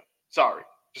have been done. Sorry,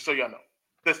 just so y'all know.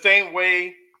 the same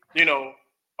way, you know,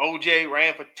 OJ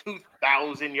ran for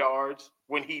 2,000 yards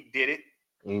when he did it,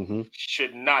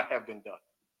 should not have been done.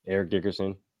 Eric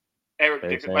Dickerson, Eric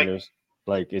Barry Dickerson, Sanders.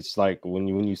 Like it's like when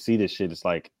you see this shit, it's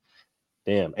like,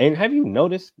 damn. And have you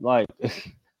noticed like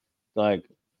like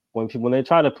when they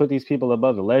try to put these people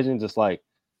above the legends, it's like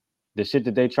the shit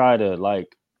that they try to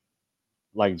like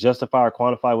justify or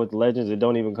quantify with the legends, it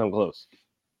don't even come close.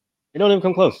 It don't even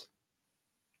come close.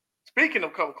 Speaking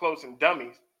of come close and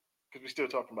dummies, because we're still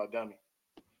talking about dummies.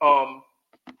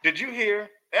 Did you hear?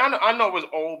 I know it was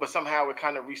old, but somehow it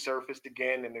kind of resurfaced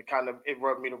again, and it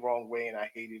rubbed me the wrong way, and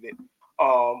I hated it.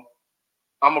 I'm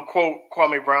gonna quote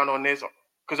Kwame Brown on this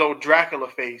because old Dracula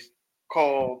face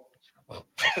called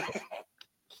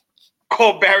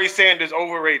Barry Sanders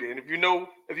overrated. And if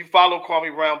you follow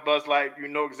Kwame Brown Buzz Life, you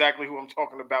know exactly who I'm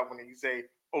talking about when you say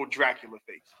old Dracula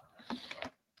face.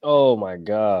 Oh my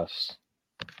gosh.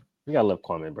 You gotta love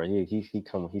Kwame, bro. He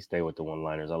stay with the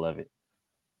one-liners. I love it.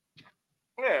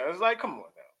 Yeah, it's like, come on now.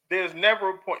 There's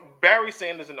never a point. Barry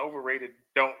Sanders and overrated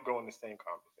don't go in the same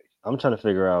conversation. I'm trying to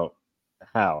figure out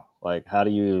how. Like, how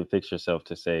do you fix yourself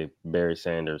to say Barry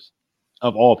Sanders,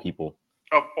 of all people,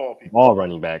 of all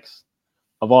running backs,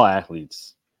 of all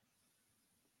athletes,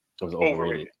 was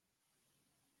overrated?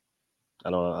 I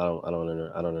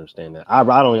don't understand that. I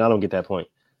don't get that point.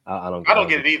 I don't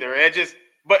get it either. It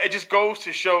just goes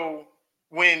to show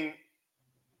when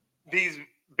these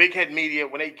big head media,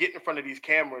 when they get in front of these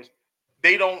cameras,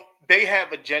 they have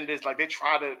agendas. Like they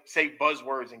try to say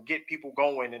buzzwords and get people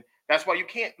going, and that's why you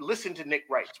can't listen to Nick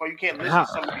Wright. That's why you can't listen to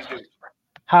some of these dudes.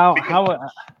 How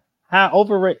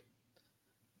overrated?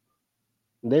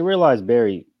 They realize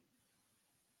Barry.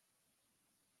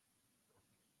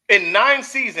 In 9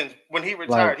 seasons, when he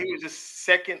retired, he was the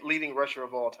second leading rusher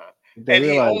of all time. And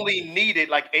he only needed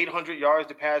like 800 yards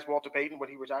to pass Walter Payton when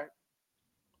he retired.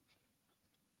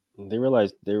 They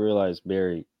realized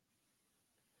Barry.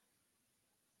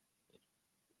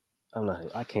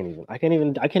 I can't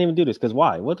even do this because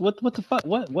why? What the fuck?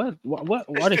 What?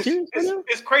 Are they serious right now?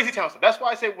 It's crazy town stuff. That's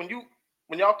why I say when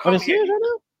y'all come here, right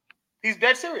now? He's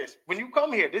dead serious. When you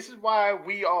come here, this is why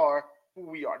we are who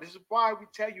we are. This is why we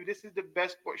tell you this is the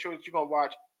best sports show that you're gonna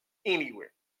watch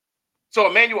anywhere. So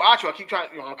Emmanuel Acho, I keep trying,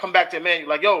 come back to Emmanuel,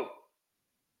 like, yo,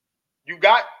 you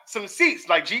got some seats,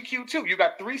 like GQ2. You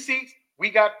got 3 seats. We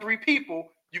got 3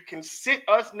 people. You can sit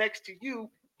us next to you,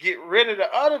 get rid of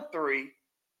the other 3,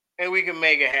 and we can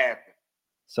make it happen.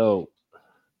 So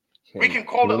we can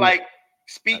call it like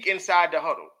speak inside the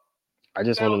huddle. I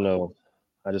just want to know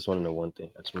one thing.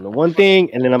 I just want to know one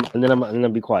thing, and then I'm gonna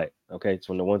be quiet. Okay, just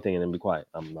want to know one thing, and then be quiet.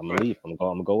 I'm gonna leave. I'm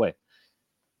gonna go away.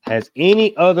 Has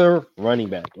any other running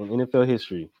back in NFL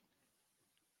history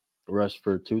rushed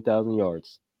for 2,000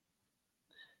 yards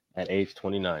at age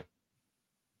 29?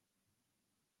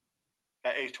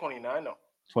 At age 29, no.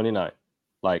 29,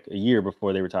 like a year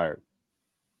before they retired.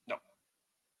 No.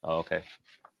 Oh, okay.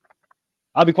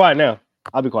 I'll be quiet now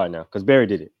because Barry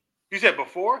did it. You said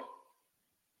before?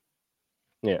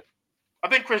 Yeah. I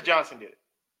think Chris Johnson did it.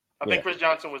 I think Chris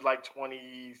Johnson was like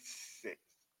 26.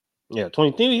 Yeah,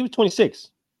 20. He was 26.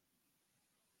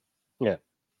 Yeah,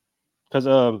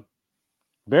 because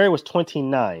Barry was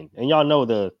 29, and y'all know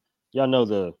the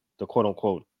quote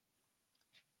unquote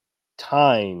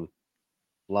time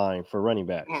line for running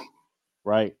backs,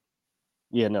 right?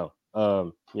 Yeah, no. Yeah,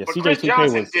 but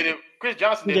CJ2K did it. Chris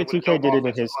Johnson did it. CJ2K did it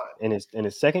in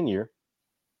his second year.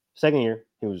 Second year,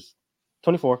 he was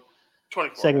 24.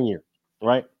 24. Second year,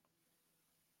 right?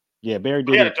 Yeah, Barry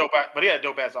did it. But he had a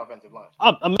dope ass offensive line.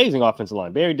 Amazing offensive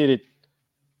line. Barry did it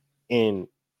in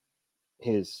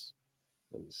his.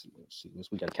 Let's see.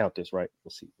 We got to count this, right?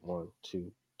 Let's see. 1,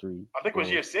 2, 3. I think it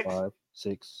was year 6. 5,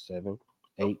 6, 7,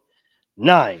 8,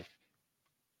 9.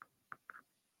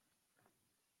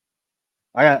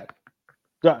 I got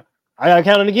to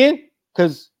count it again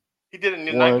because he did it in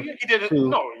the 9th year. He did it.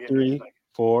 2, 3,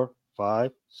 4,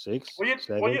 5, 6,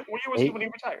 7. What year was he when he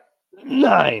retired?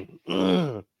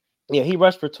 9. Yeah, he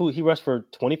rushed for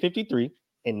 2053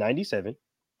 in 97.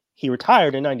 He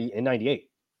retired in 98.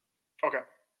 Okay.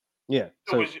 Yeah.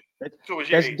 So it was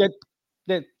year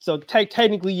 8. So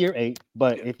technically year 8,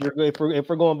 but if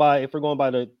we're going by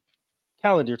the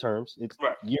calendar terms, it's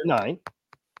year 9.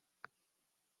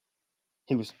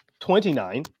 He was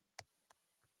 29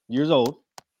 years old,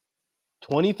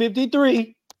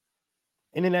 2053,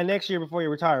 and then that next year before he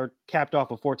retired, capped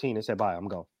off with 14 and said, "Bye, I'm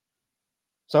gone."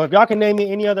 So if y'all can name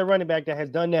me any other running back that has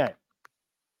done that,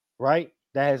 right?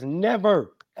 That has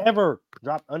never ever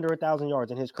dropped under 1,000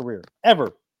 yards in his career,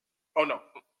 ever. Oh no.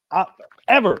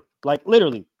 Ever, like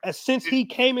literally, since he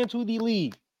came into the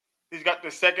league, He's got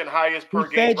the second highest per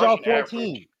He game fed y'all rushing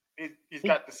 14. average. He's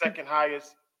got the second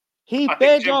highest. He I think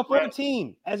fed Jim y'all Brown-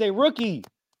 14 as a rookie.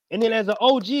 And then as an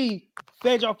OG,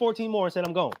 fed y'all 14 more and said,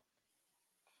 I'm gone.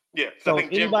 Yeah, So I if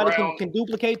think Jim anybody Brown can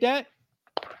duplicate that,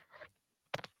 I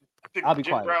think I'll be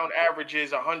Jim quiet. Brown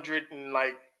averages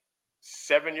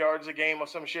 107 yards a game or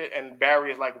some shit, and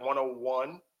Barry is like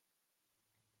 101.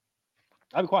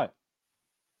 I'll be quiet.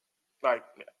 Like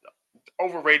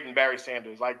overrating Barry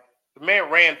Sanders. Like the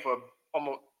man ran for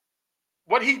almost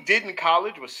what he did in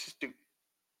college was stupid.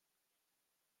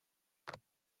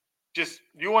 Just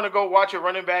you want to go watch a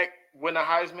running back win a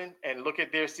Heisman and look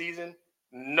at their season.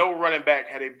 No running back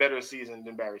had a better season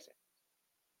than Barry Sanders.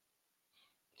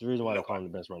 It's the reason why No they call him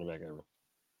the best running back ever.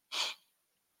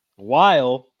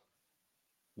 While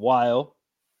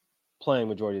playing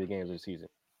majority of the games of the season.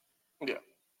 Yeah.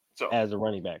 So as a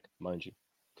running back, mind you.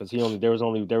 Because there was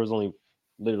only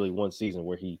literally one season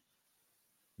where he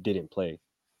didn't play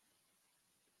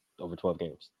over 12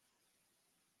 games.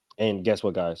 And guess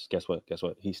what, guys? Guess what?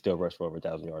 He still rushed for over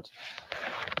 1,000 yards.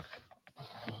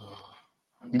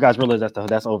 You guys realize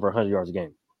that's over 100 yards a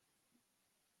game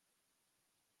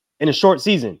in a short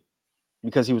season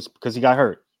because he got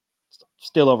hurt.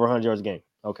 Still over 100 yards a game.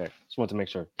 Okay, just want to make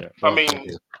sure. Yeah, I mean,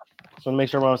 just want to make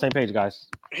sure we're on the same page, guys.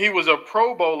 He was a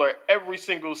Pro Bowler every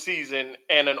single season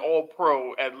and an All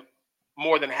Pro at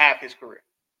more than half his career.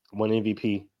 One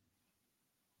MVP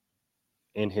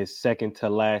in his second to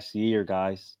last year,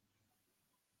 guys.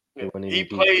 Yeah. He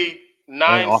played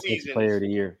 9 seasons. Player of the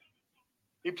year.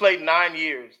 He played 9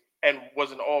 years and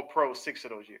was an All Pro 6 of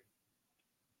those years.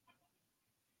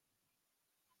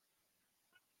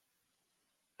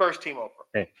 First team All Pro.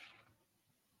 Hey.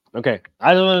 Okay.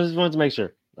 I just wanted to make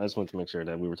sure. I just wanted to make sure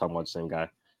that we were talking about the same guy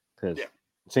because it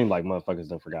seemed like motherfuckers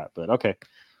done forgot. But okay,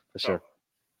 for sure.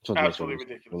 Absolutely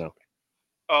ridiculous.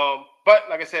 But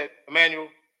like I said, Emmanuel,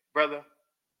 brother,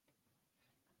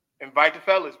 invite the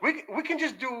fellas. We can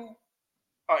just do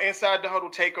an Inside the Huddle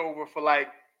takeover for like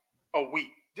a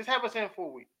week. Just have us in for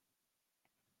a week.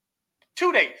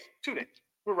 2 days. 2 days.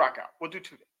 We'll rock out. We'll do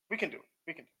 2 days. We can do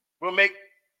it.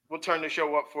 We'll turn the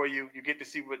show up for you. You get to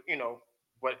see what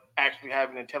actually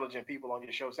having intelligent people on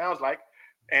your show sounds like.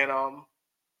 And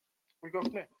we go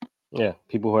from there. Yeah,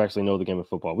 people who actually know the game of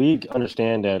football. We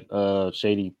understand that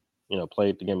Shady,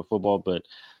 played the game of football, but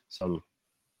sometimes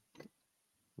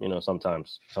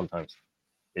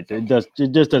it just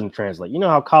doesn't translate. You know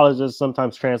how college does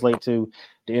sometimes translate to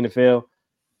the NFL?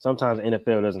 Sometimes the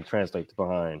NFL doesn't translate to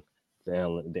behind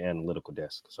the analytical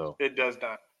desk. So it does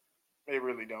not. It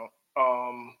really don't.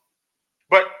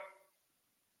 But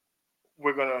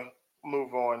we're gonna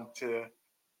move on to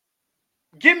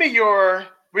give me your.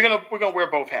 We're gonna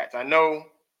wear both hats. I know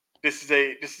this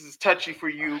is touchy for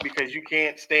you because you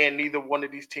can't stand neither one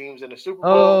of these teams in the Super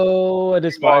Bowl. Oh, I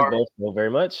despise both so very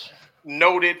much.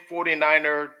 Noted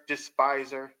 49er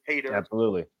despiser, hater.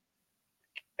 Absolutely.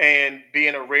 And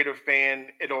being a Raider fan,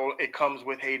 it comes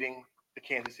with hating the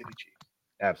Kansas City Chiefs.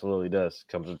 Absolutely does.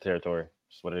 Comes with the territory.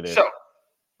 That's what it is. So,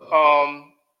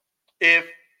 if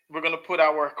we're going to put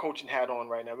our coaching hat on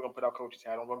right now, we're going to put our coach's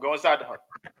hat on. We're going to go inside the huddle.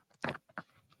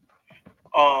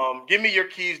 Give me your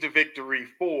keys to victory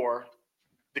for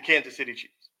the Kansas City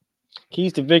Chiefs.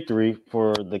 Keys to victory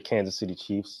for the Kansas City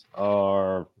Chiefs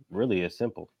are really as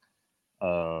simple.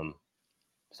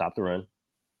 Stop the run.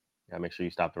 Gotta make sure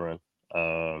you stop the run.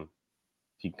 If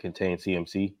you contain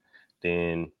CMC,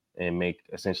 then and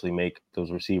essentially make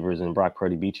those receivers and Brock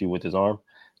Purdy beat you with his arm,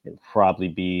 it'd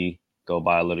probably go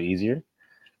by a little easier.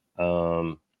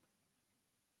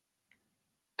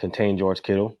 Contain George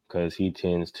Kittle because he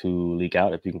tends to leak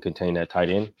out. If you can contain that tight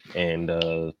end and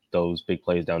those big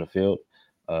plays down the field,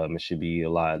 it should be a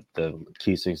lot. The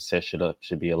key success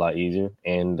should be a lot easier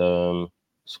and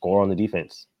score on the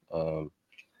defense.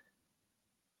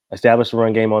 Establish the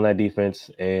run game on that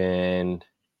defense and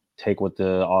take what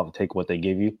they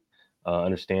give you.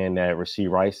 Understand that Rashee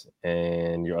Rice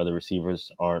and your other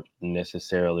receivers aren't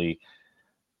necessarily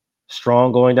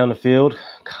strong going down the field,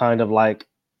 kind of like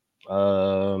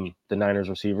the Niners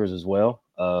receivers as well.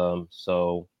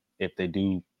 So if they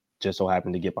do just so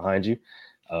happen to get behind you,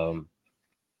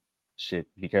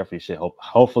 be careful.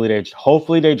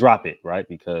 Hopefully they drop it, right?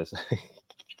 Because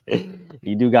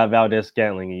you do got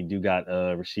Valdez-Scantling, you do got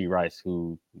Rashee Rice,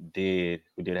 who did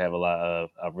have a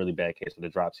really bad case with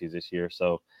the dropsies this year.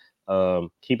 So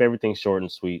keep everything short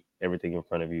and sweet, everything in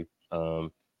front of you.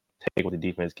 Take what the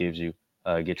defense gives you.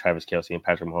 Get Travis Kelce and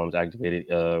Patrick Mahomes activated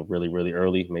really, really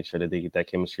early. Make sure that they get that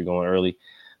chemistry going early.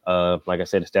 Like I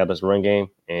said, establish the run game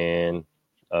and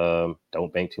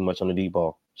don't bank too much on the deep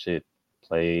ball.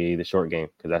 play the short game,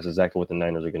 because that's exactly what the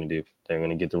Niners are going to do. They're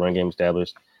going to get the run game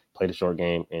established, play the short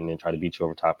game, and then try to beat you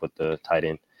over top with the tight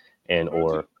end and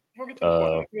or just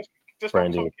focus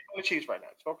on the Chiefs right now.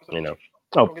 Just focus on the Chiefs.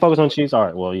 Focus on Chiefs. All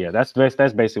right. Well, yeah, that's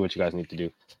basically what you guys need to do.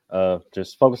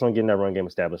 Just focus on getting that run game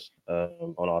established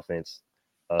on offense.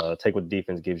 Take what the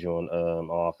defense gives you on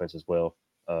offense as well.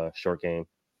 Short game,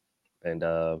 and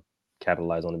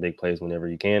capitalize on the big plays whenever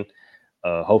you can.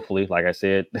 Hopefully, like I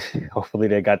said, hopefully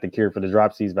they got the cure for the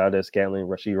dropsies, Valdez-Scantling,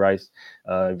 Rashee Rice,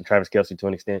 Travis Kelce to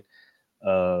an extent.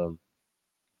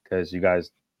 Because you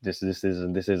guys, this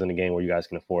isn't a game where you guys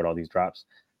can afford all these drops.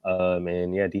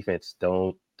 And yeah, defense,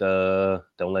 don't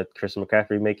let Christian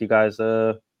McCaffrey make you guys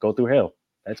go through hell.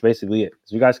 That's basically it.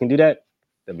 So you guys can do that,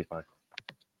 that'll be fine.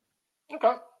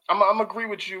 Okay, I'm agree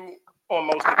with you on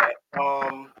most of that.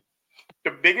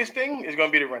 The biggest thing is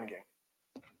going to be the run game.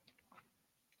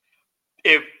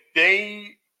 If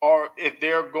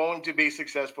they're going to be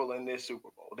successful in this Super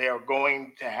Bowl, they are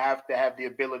going to have the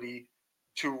ability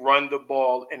to run the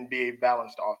ball and be a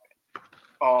balanced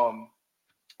offense.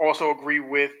 Also agree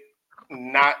with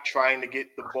not trying to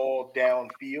get the ball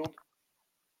downfield,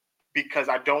 because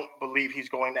I don't believe he's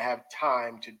going to have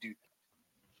time to do that.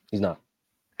 He's not.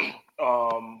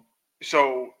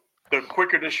 So the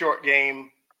quicker the short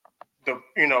game, the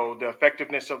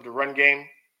effectiveness of the run game,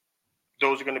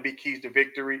 those are going to be keys to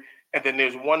victory. And then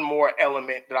there's one more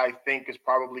element that I think is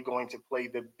probably going to play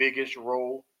the biggest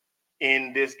role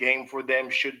in this game for them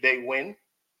should they win: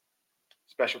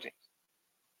 special teams.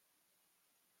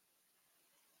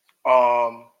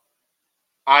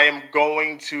 I am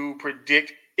going to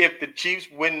predict if the Chiefs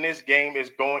win this game, they're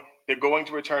going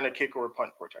to return a kick or a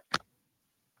punt for a touchdown.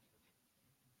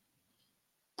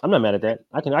 I'm not mad at that.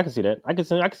 I can see that. I can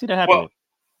see that happening.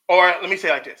 Well, or let me say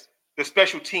it like this: the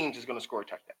special teams is going to score a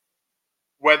touchdown,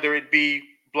 whether it be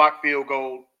block, field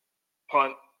goal,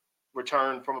 punt,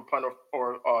 return from a punt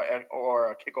or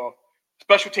a kickoff.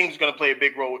 Special teams is going to play a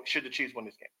big role should the Chiefs win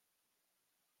this game.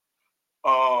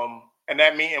 And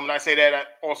when I say that,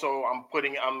 I'm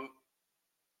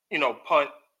punt,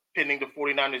 pinning the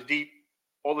 49ers deep,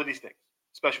 all of these things,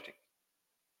 special teams.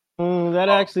 That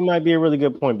actually might be a really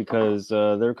good point, because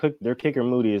their kicker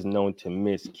Moody is known to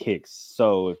miss kicks.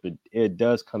 So if it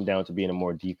does come down to being a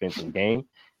more defensive game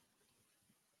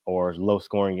or low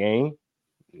scoring game,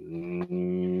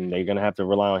 they're gonna have to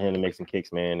rely on him to make some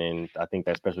kicks, man. And I think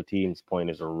that special teams point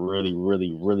is a really,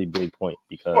 really, really big point,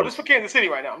 because this for Kansas City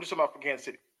right now. I'm just talking about for Kansas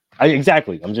City.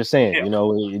 Exactly. I'm just saying, yeah.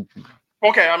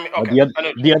 Okay.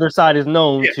 The other side is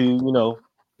known to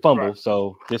fumble, right.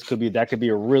 So that could be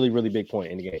a really, really big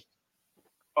point in the game.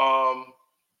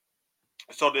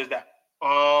 So there's that.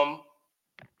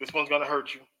 This one's gonna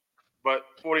hurt you, but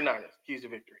 49ers, keys to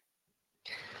victory.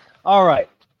 All right.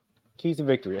 Keys to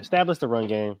victory. Establish the run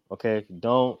game. Okay.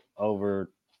 Don't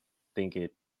overthink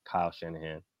it, Kyle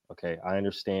Shanahan. Okay. I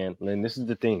understand. And this is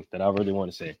the thing that I really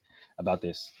want to say about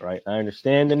this, right? I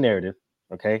understand the narrative.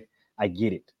 Okay. I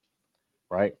get it.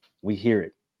 Right. We hear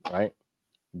it. Right.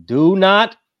 Do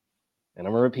not, and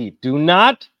I'm going to repeat, do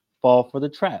not fall for the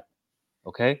trap.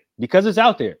 Okay. Because it's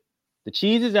out there. The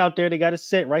cheese is out there. They got to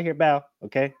sit right here, bow.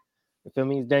 Okay. You feel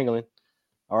me? He's dangling.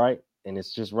 All right. And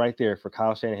it's just right there for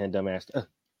Kyle Shanahan, dumbass, to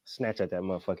snatch at that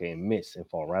motherfucker and miss and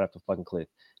fall right off the fucking cliff.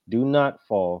 Do not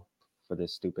fall for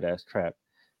this stupid ass trap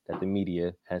that the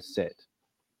media has set.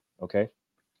 Okay?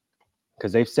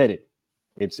 Because they've said it.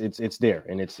 It's there,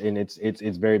 and it's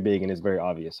very big and it's very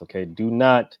obvious. Okay. Do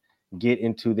not get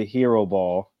into the hero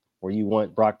ball where you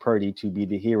want Brock Purdy to be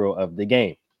the hero of the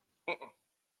game.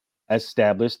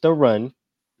 Establish the run.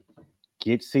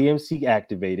 Get CMC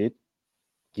activated.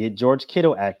 Get George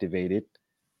Kittle activated.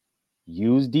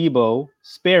 Use Debo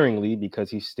sparingly, because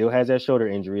he still has that shoulder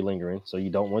injury lingering, so you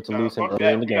don't want to lose him early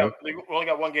in the game. We only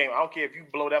got one game. I don't care if you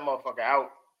blow that motherfucker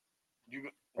out. You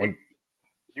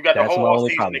got the whole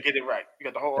season to get it right. You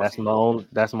got the whole season.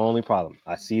 That's my only problem.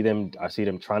 I see them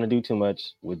trying to do too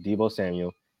much with Debo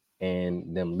Samuel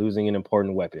and them losing an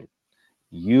important weapon.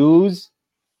 Use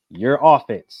your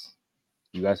offense.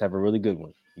 You guys have a really good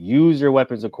one. Use your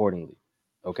weapons accordingly.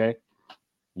 Okay?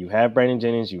 You have Brandon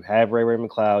Jennings, you have Ray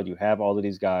McLeod, you have all of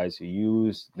these guys. Who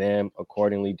use them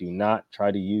accordingly. Do not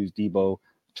try to use Debo,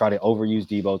 try to overuse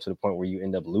Debo to the point where you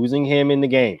end up losing him in the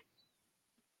game.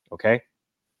 Okay?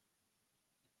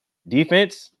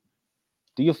 Defense,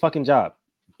 do your fucking job.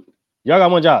 Y'all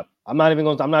got one job. I'm not even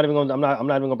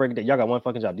gonna break it down. Y'all got one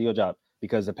fucking job. Do your job.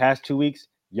 Because the past 2 weeks,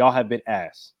 y'all have been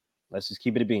ass. Let's just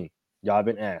keep it a bean. Y'all have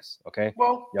been ass. Okay?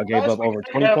 Well, y'all gave up over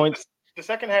 20 points. The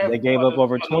second half, they gave up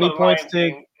over 20 points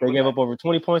to. They gave up over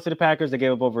 20 points to the Packers. They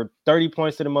gave up over 30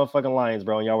 points to the motherfucking Lions,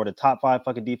 bro. And y'all were the top 5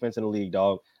 fucking defense in the league,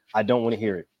 dog. I don't want to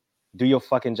hear it. Do your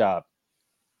fucking job.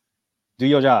 Do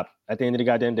your job at the end of the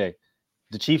goddamn day.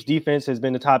 The Chiefs defense has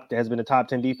been the top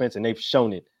 10 defense, and they've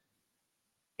shown it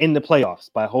in the playoffs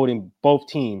by holding both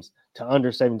teams to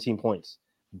under 17 points.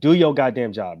 Do your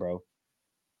goddamn job, bro.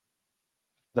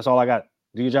 That's all I got.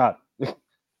 Do your job.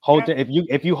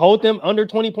 If you hold them under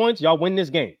 20 points, y'all win this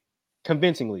game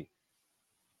convincingly.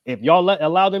 If y'all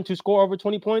allow them to score over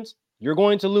 20 points, you're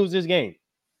going to lose this game.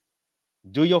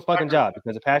 Do your fucking job,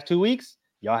 because the past 2 weeks,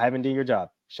 y'all haven't done your job.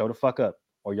 Show the fuck up,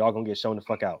 or y'all gonna get shown the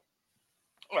fuck out.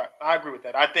 Right, I agree with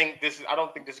that. I don't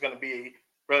think this is going to be a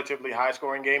relatively high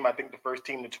scoring game. I think the first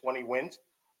team to 20 wins.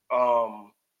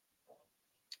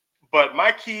 But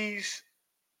my keys,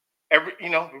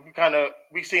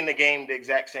 we've seen the game the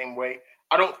exact same way.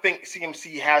 I don't think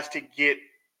CMC has to get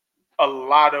a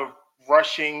lot of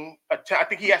rushing. I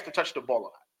think he has to touch the ball a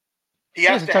lot. He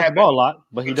has to touch the ball a lot,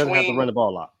 but he doesn't have to run the ball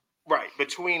a lot. Right.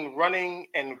 Between running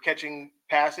and catching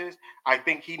passes, I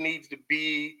think he needs to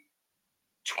be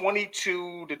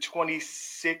 22 to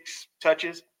 26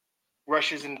 touches,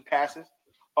 rushes, and passes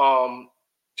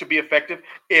to be effective.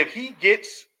 If he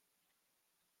gets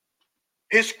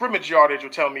his scrimmage yardage, will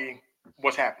tell me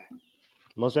what's happening.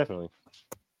 Most definitely.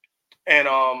 And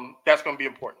that's going to be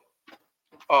important.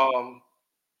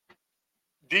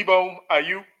 Debo,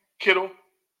 Ayuk, Kittle.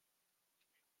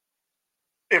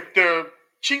 If the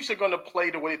Chiefs are going to play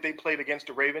the way that they played against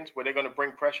the Ravens, where they're going to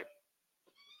bring pressure,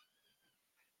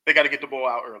 they got to get the ball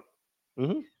out early.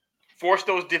 Mm-hmm. Force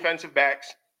those defensive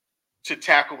backs to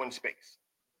tackle in space.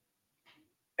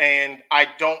 And I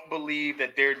don't believe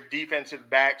that their defensive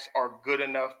backs are good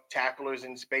enough tacklers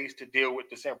in space to deal with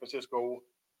the San Francisco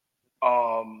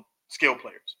skill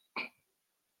players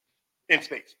in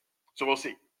space. So we'll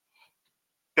see.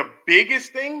 The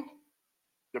biggest thing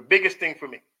for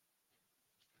me,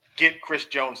 get Chris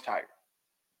Jones tired.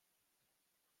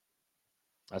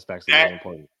 That's actually very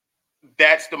important.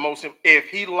 That's the most. If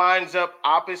he lines up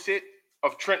opposite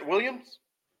of Trent Williams,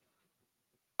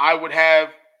 I would have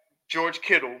George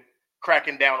Kittle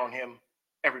cracking down on him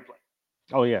every play.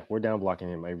 Oh yeah, we're down blocking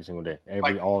him every single day,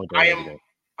 every day.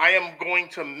 I am going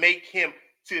to make him.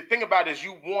 See, the thing about it is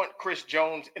you want Chris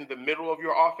Jones in the middle of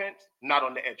your offense, not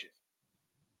on the edges.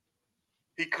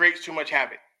 He creates too much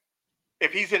havoc.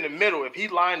 If he's in the middle, if he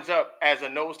lines up as a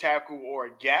nose tackle or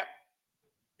a gap,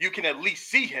 you can at least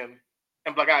see him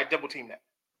and be like, all right, double team that.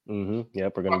 Mm-hmm.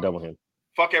 Yep, we're going to double him.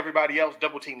 Fuck everybody else,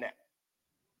 double team that.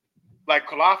 Like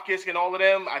Kalafkis and all of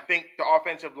them, I think the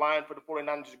offensive line for the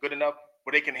 49ers is good enough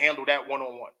where they can handle that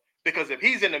one-on-one. Because if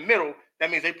he's in the middle, that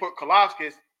means they put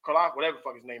Kalafkis, whatever the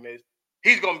fuck his name is,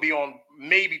 he's going to be on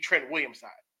maybe Trent Williams' side.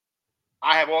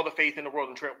 I have all the faith in the world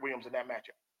in Trent Williams in that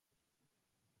matchup.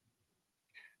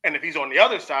 And if he's on the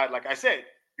other side, like I said,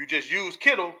 you just use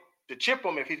Kittle to chip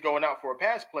him if he's going out for a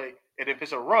pass play. And if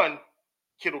it's a run,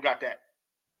 Kittle got that.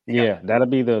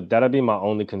 That'll be my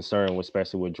only concern,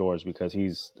 especially with George, because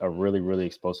he's a really, really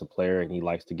explosive player and he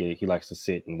likes to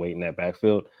sit and wait in that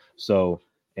backfield. So,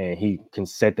 and he can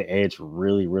set the edge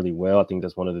really, really well. I think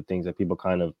that's one of the things that people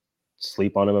kind of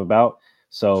sleep on him about.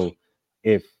 So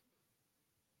if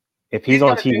he's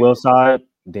on T. Will's side,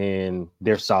 then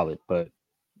they're solid. But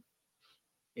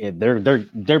they're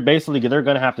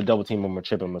gonna have to double team him or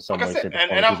chip him or something.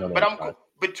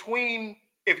 Between,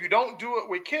 if you don't do it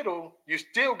with Kittle, you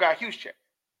still got Juszczyk.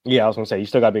 Yeah, I was gonna say you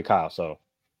still got Big Kyle. So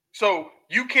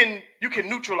you can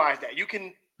neutralize that. You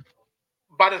can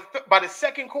by the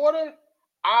second quarter,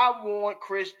 I want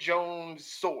Chris Jones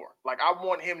sore. Like I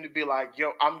want him to be like,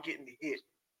 yo, I'm getting hit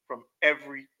from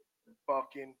every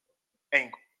fucking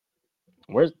angle.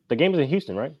 Where's the game is in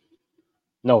Houston, right?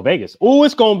 No, Vegas. Oh,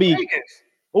 it's gonna be Vegas.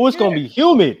 Oh, it's gonna be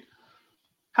humid.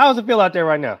 How does it feel out there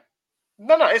right now?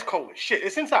 No, it's cold as shit.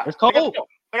 It's inside. It's cold.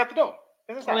 I got the dome.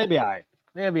 It's inside. They'll be all right.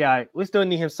 They'll be all right. We still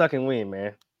need him sucking wind,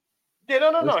 man. Yeah,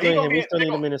 no. We still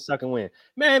need him in a sucking wind.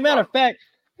 Man, matter of fact,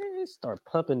 start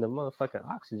pumping the motherfucking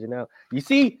oxygen out. You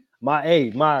see, my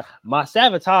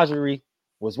sabotagery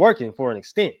was working for an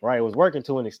extent, right? It was working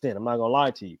to an extent. I'm not gonna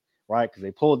lie to you, right? Because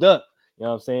they pulled up. You know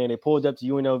what I'm saying? They pulled up to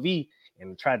UNLV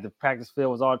and tried the practice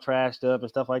field was all trashed up and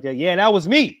stuff like that. Yeah, that was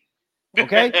me.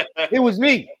 Okay, it was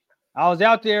me. I was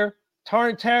out there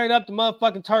tearing up the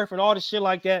motherfucking turf and all the shit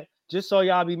like that, just so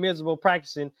y'all be miserable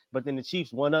practicing. But then the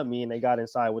Chiefs won up me and they got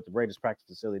inside with the Raiders practice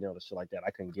facility and all the shit like that.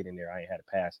 I couldn't get in there. I ain't had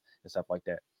a pass and stuff like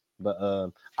that. But I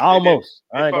ain't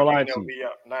gonna lie to you.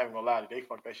 Not even gonna lie to you. They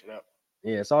fucked that shit up.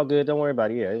 Yeah, it's all good. Don't worry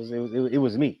about it. Yeah, it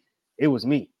was me. It was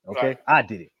me. Okay, right. I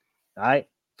did it. All right,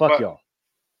 fuck y'all.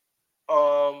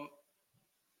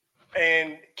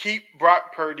 And keep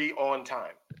Brock Purdy on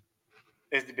time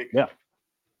is the big thing.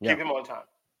 Yeah. Keep him on time.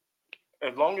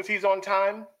 As long as he's on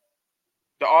time,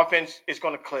 the offense is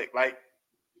going to click. Like,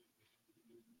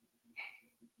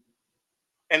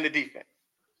 and the defense.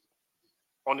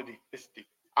 On the defense.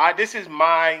 This is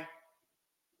my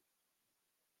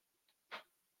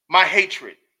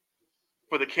hatred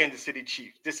for the Kansas City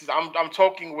Chiefs. I'm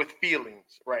talking with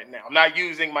feelings right now. I'm not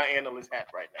using my analyst hat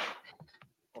right now.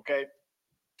 Okay?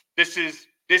 This is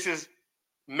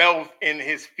Melv in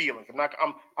his feelings.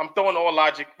 I'm throwing all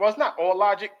logic. Well, it's not all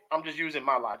logic. I'm just using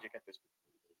my logic at this point.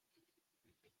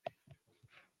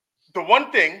 The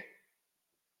one thing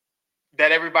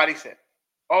that everybody said,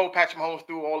 oh, Patrick Mahomes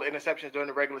threw all the interceptions during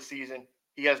the regular season.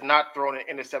 He has not thrown an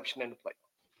interception in the playoffs.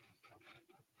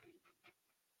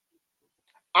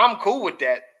 I'm cool with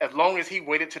that as long as he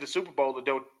waited to the Super Bowl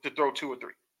to throw 2 or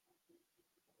 3.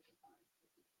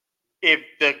 If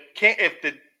the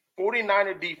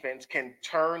 49er defense can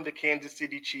turn the Kansas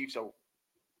City Chiefs over,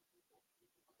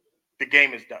 the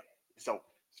game is done. It's over.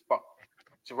 It's fucked.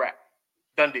 It's a wrap.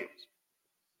 Done deals.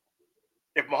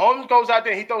 If Mahomes goes out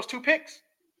there and he throws 2 picks,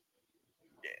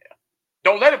 yeah.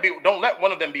 Don't let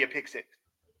one of them be a pick 6.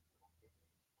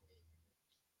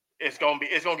 It's gonna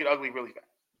get ugly really fast.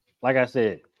 Like I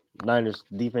said, Niners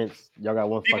defense, y'all got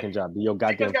one fucking job. Do your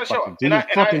goddamn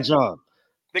fucking job.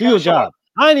 Do your job.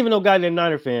 I ain't even no goddamn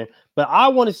Niner fan, but I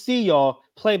want to see y'all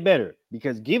play better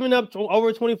because giving up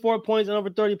over 24 points and over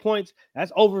 30 points,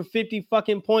 that's over 50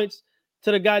 fucking points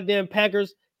to the goddamn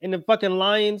Packers and the fucking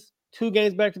Lions 2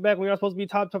 games back to back when you're supposed to be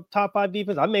top 5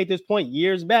 defense. I made this point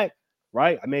years back,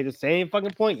 right? I made the same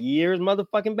fucking point years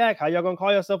motherfucking back. How y'all gonna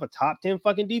call yourself a top 10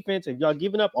 fucking defense if y'all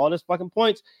giving up all this fucking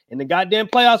points in the goddamn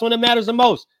playoffs when it matters the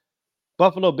most?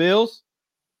 Buffalo Bills.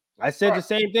 I said the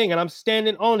same thing, and I'm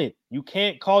standing on it. You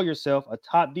can't call yourself a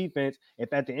top defense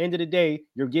if at the end of the day,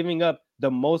 you're giving up the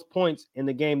most points in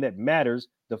the game that matters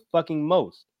the fucking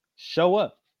most. Show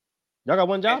up. Y'all got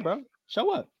one job, bro.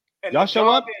 Show up. Y'all show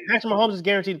up. Patrick Mahomes is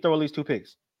guaranteed to throw at least 2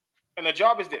 picks. And the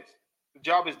job is this.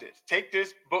 Take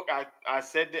this book. I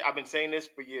said that. I've been saying this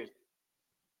for years.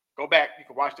 Go back. You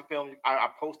can watch the film. I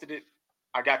posted it.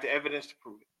 I got the evidence to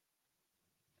prove it.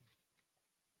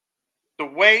 The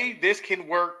way this can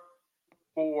work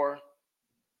for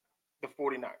the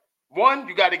 49ers. One,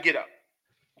 you got to get up.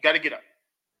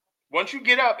 Once you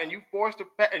get up and you force the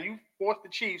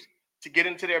Chiefs to get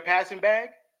into their passing bag,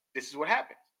 this is what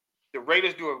happens. The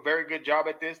Raiders do a very good job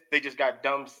at this. They just got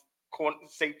dumb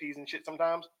safeties and shit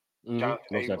sometimes. Most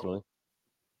definitely.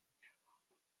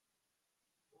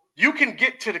 You can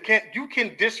you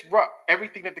can disrupt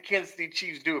everything that the Kansas City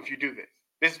Chiefs do if you do this.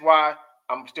 This is why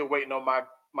I'm still waiting on my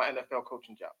NFL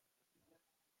coaching job.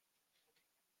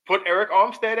 Put Eric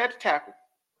Armstead at the tackle,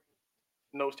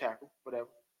 nose tackle, whatever.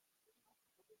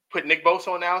 Put Nick Bosa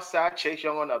on the outside, Chase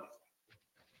Young on the other.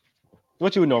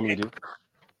 What you would normally do?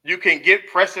 You can get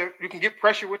pressure. You can get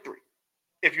pressure with 3.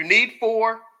 If you need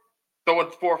 4, throw a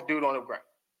 4th dude on the ground.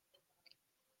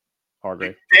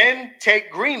 Hargrave. Then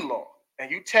take Greenlaw and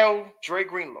you tell Dre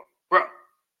Greenlaw, bro,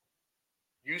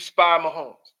 you spy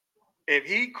Mahomes. If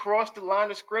he crossed the line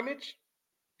of scrimmage,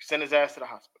 you send his ass to the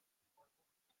hospital.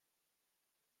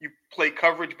 You play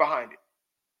coverage behind it.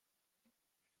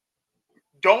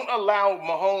 Don't allow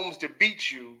Mahomes to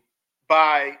beat you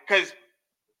because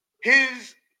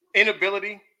his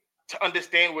inability to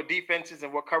understand what defenses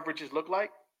and what coverages look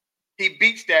like, he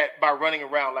beats that by running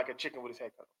around like a chicken with his head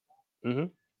cut off. Mm-hmm.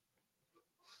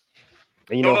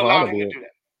 And you don't allow him to do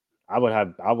that.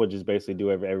 I would just basically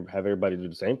have everybody do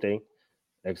the same thing,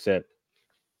 except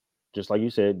just like you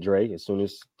said, Dre, as soon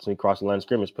as he crossed the line of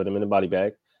scrimmage, put him in the body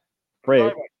bag.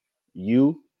 Fred,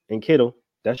 you and Kittle,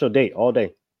 that's your date all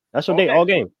day. That's your date all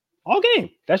game. All game.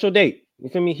 That's your date. You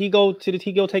feel me? He go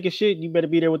take his shit. You better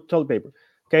be there with the toilet paper.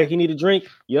 Okay. He need a drink.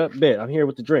 Yep, bet. I'm here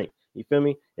with the drink. You feel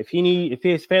me? If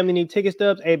his family need ticket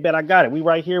stubs, hey, bet I got it. We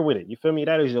right here with it. You feel me?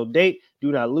 That is your date.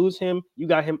 Do not lose him. You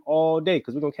got him all day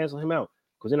because we're gonna cancel him out.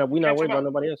 Because we're not worried about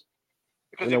nobody else.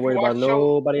 We're not worried about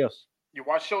nobody else. You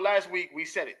watched the show last week. We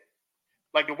said it.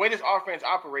 Like the way this offense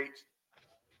operates,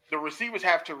 the receivers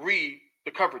have to read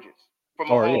the coverages from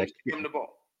Mahomes to give him the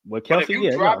ball. Well, Kelsey,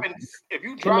 if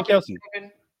you drop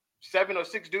 7 or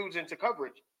 6 dudes into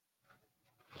coverage,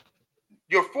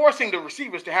 you're forcing the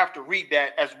receivers to have to read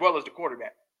that as well as the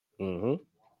quarterback. Mm-hmm.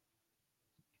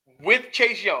 With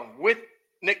Chase Young, with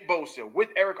Nick Bosa, with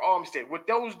Eric Armstead, with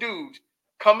those dudes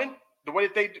coming the way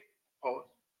that they do. Pause.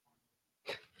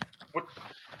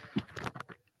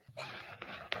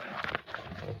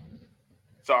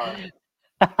 Sorry.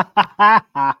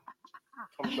 I'm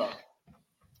sorry.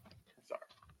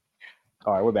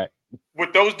 All right, we're back.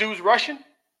 With those dudes rushing,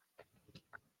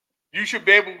 you should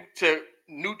be able to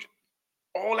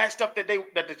all that stuff that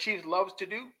the Chiefs loves to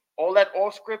do, all that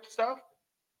off-script stuff,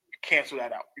 cancel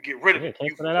that out. You get rid of it.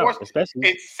 Cancel that out, especially.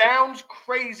 It sounds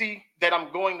crazy that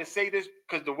I'm going to say this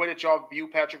because the way that y'all view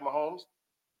Patrick Mahomes,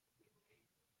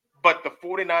 but the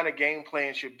 49er game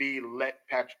plan should be let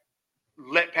Patrick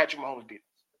Mahomes beat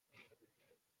us.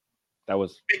 That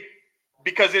was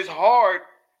because it's hard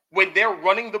when they're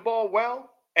running the ball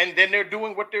well and then they're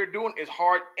doing what they're doing. It's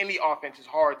hard. Any offense is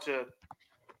hard to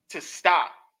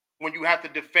stop when you have to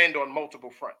defend on multiple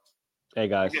fronts. Hey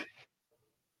guys,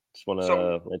 just want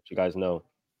to let you guys know,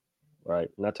 right?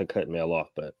 Not to cut Mel off,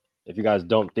 but if you guys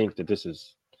don't think that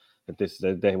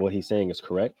that what he's saying is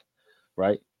correct,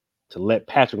 right? To let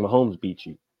Patrick Mahomes beat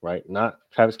you, right? Not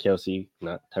Travis Kelce,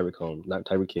 not Tyreek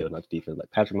Hill, not the defense.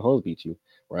 Let Patrick Mahomes beat you,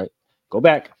 right? Go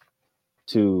back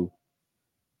to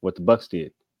what the Bucs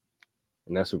did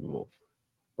in that Super Bowl,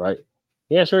 right?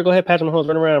 Yeah, sure. Go ahead, Patrick Mahomes,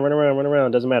 run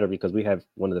around. Doesn't matter because we have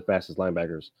one of the fastest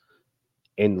linebackers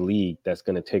in the league that's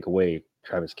going to take away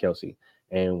Travis Kelce,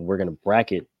 and we're going to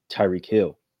bracket Tyreek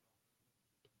Hill.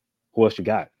 Who else you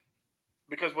got?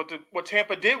 Because what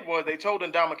Tampa did was they told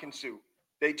Ndamukong Suh,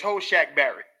 they told Shaq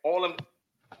Barrett, all of them,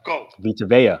 go. Vita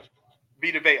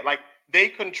Vea. Like, they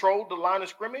controlled the line of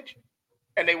scrimmage,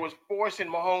 and they was forcing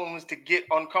Mahomes to get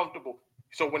uncomfortable.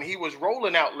 So when he was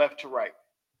rolling out left to right,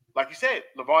 like you said,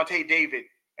 Levante David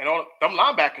and all them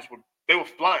linebackers were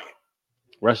flying.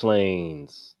 Rush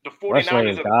lanes. The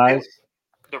 49ers guys.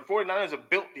 The 49ers are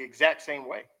built the exact same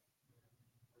way.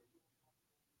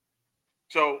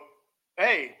 So,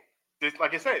 hey,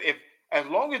 like I said, as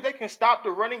long as they can stop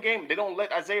the running game, they don't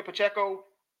let Isaiah Pacheco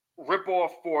rip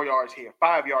off 4 yards here,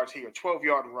 5 yards here,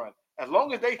 12-yard run. As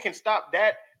long as they can stop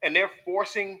that and they're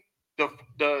forcing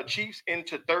the Chiefs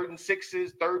into 3rd and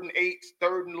 6s, 3rd and 8s,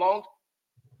 3rd and longs,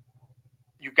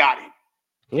 you got it.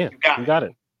 Yeah, you got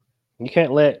it. You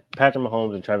can't let Patrick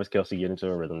Mahomes and Travis Kelce get into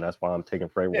a rhythm. That's why I'm taking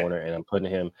Fred Warner and I'm putting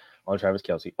him on Travis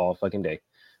Kelce all fucking day,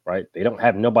 right? They don't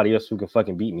have nobody else who can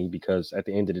fucking beat me because at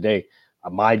the end of the day,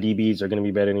 my DBs are going to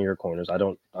be better than your corners. I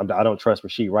don't trust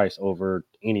Rashee Rice over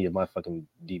any of my fucking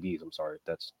DBs. I'm sorry.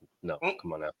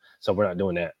 Come on now. So we're not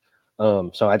doing that.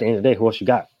 So at the end of the day, who else you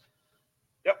got?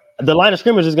 Yep. The line of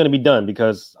scrimmage is going to be done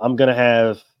because I'm going to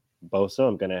have Bosa.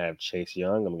 I'm going to have Chase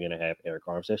Young. I'm going to have Eric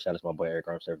Armstead. Shout out to my boy Eric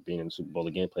Armstead for being in the Super Bowl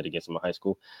again. Played against him in high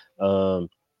school. And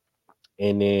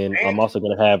then I'm also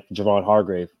going to have Javon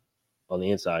Hargrave on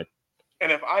the inside.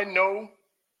 And if I know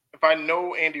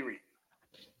Andy Reid,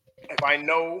 if I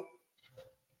know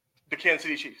the Kansas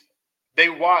City Chiefs, they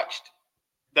watched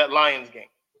that Lions game.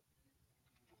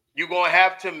 You're going to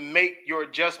have to make your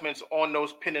adjustments on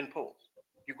those pin and pulls.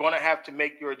 You're going to have to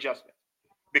make your adjustments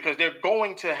because they're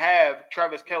going to have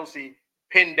Travis Kelce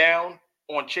pinned down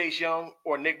on Chase Young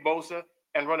or Nick Bosa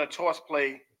and run a toss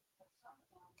play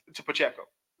to Pacheco.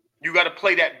 You got to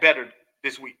play that better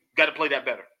this week. You got to play that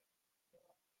better.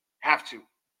 Have to.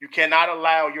 You cannot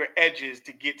allow your edges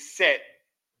to get set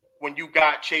when you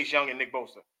got Chase Young and Nick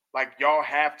Bosa. Like, y'all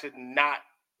have to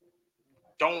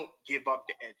don't give up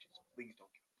the edges. Please don't.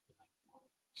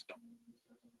 Just don't.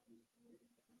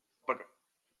 But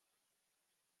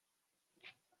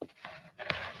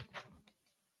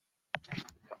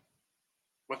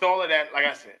with all of that, like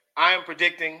I said, I am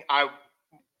predicting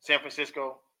San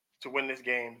Francisco to win this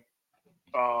game.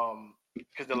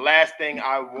 Because the last thing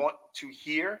I want to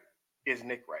hear is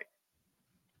Nick Wright.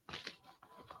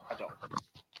 I don't.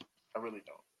 I really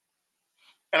don't.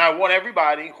 And I want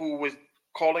everybody who was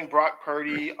calling Brock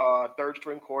Purdy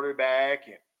third-string quarterback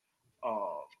and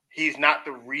he's not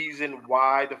the reason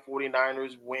why the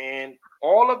 49ers win.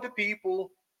 All of the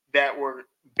people that were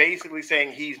basically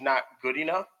saying he's not good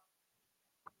enough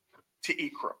to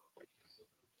eat crow.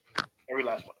 Every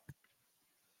last one.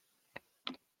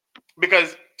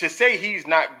 Because to say he's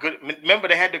not good, remember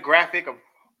they had the graphic of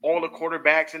all the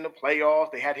quarterbacks in the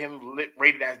playoffs. They had him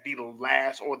rated as the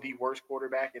last or the worst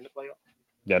quarterback in the playoffs.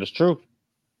 That is true.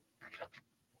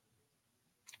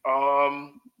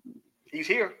 He's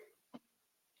here.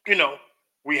 You know,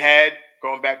 we had,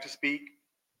 going back to speak,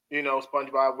 you know,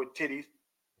 SpongeBob with titties.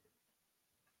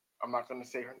 I'm not going to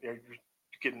say her. You're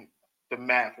getting the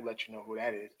math will let you know who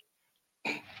that is.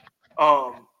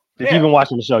 If you've been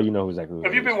watching the show, you know who exactly.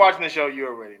 If you've been watching the show, you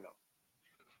already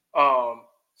know.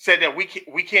 Said that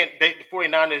the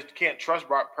 49ers can't trust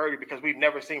Brock Purdy because we've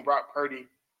never seen Brock Purdy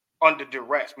under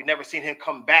duress. We've never seen him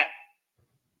come back.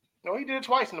 No, he did it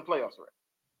twice in the playoffs, right?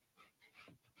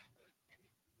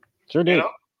 Sure did. You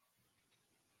know?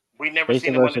 We never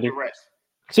seen him under duress.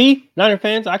 See, Niner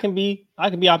fans, I can be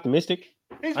optimistic.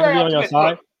 He's I can very be on your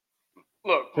side.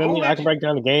 Look, I can break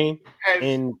down the game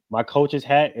in my coach's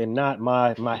hat and not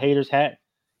my hater's hat.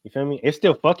 You feel me? It's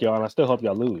still fuck y'all, and I still hope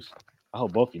y'all lose. I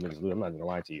hope both of you niggas lose. I'm not gonna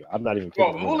lie to you. I'm not even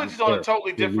Well, picking. Mulich is on a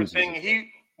totally Who different loses thing. this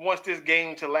He wants this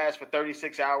game to last for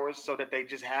 36 hours so that they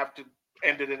just have to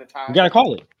end it in a tie. You gotta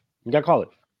call it. You gotta call it.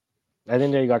 At the end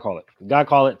of the day, you gotta call it. You gotta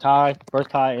call it tie. First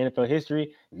tie in NFL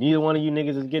history. Neither one of you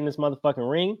niggas is getting this motherfucking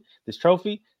ring, this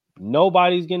trophy.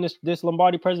 Nobody's getting this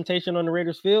Lombardi presentation on the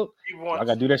Raiders field. I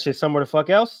gotta do that shit somewhere the fuck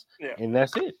else. Yeah. And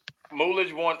that's it.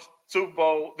 Mulich wants Super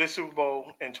Bowl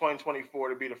in 2024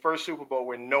 to be the first Super Bowl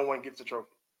where no one gets a trophy.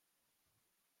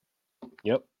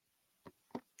 Yep.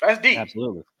 That's deep.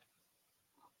 Absolutely.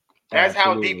 That's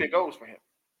how deep it goes for him.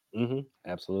 Mm-hmm.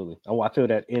 Absolutely. I feel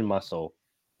that in my soul,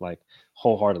 like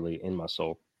wholeheartedly in my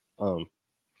soul.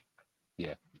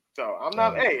 Yeah. So I'm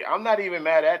not even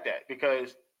mad at that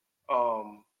because I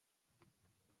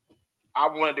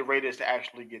wanted the Raiders to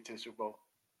actually get to the Super Bowl.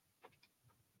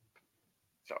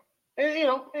 So,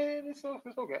 it's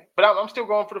okay. But I'm still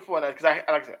going for the 49ers because like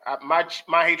I said,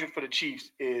 my hatred for the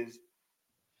Chiefs is.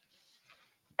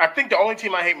 I think the only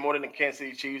team I hate more than the Kansas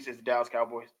City Chiefs is the Dallas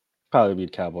Cowboys. Probably be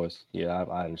the Cowboys. Yeah,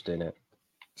 I understand that.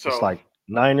 So it's like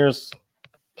Niners,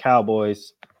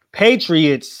 Cowboys,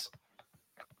 Patriots.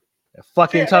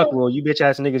 Fucking Tuck rule, you bitch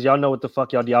ass niggas. Y'all know what the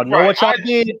fuck y'all do. Y'all know what y'all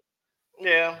did.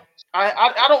 Yeah,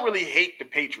 I don't really hate the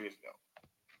Patriots though.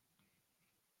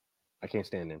 I can't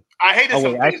stand them. I hated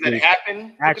some things that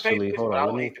happened. Actually, hold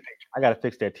on. I gotta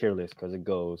fix that tier list because it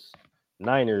goes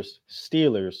Niners,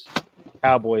 Steelers,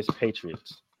 Cowboys,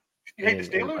 Patriots. You hate the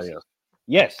Steelers?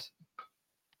 Yes.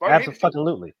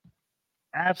 Absolutely.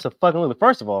 Absolutely.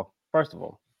 First of all,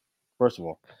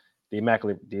 the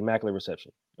immaculate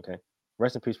reception. Okay.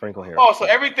 Rest in peace, Franco Harris. Oh, so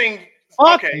everything.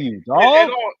 Fuck you,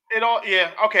 dog. It all.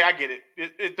 Yeah. Okay, I get it.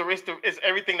 It's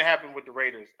everything that happened with the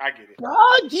Raiders. I get it.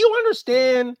 Do you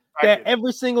understand that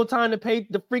every single time the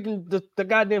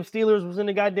goddamn Steelers was in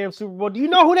the goddamn Super Bowl, do you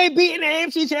know who they beat in the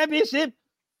AFC Championship?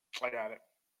 I got it.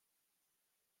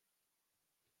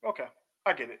 Okay,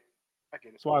 I get it.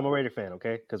 That's why I'm a Raider fan,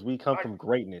 okay? Because we come from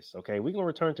greatness, okay? We're going to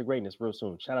return to greatness real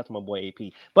soon. Shout out to my boy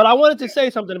AP. But I wanted to say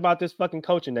something about this fucking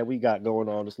coaching that we got going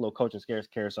on, this little coaching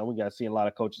carousel. We got seeing a lot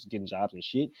of coaches getting jobs and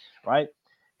shit, right?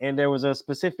 And there was a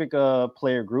specific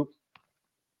player group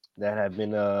that have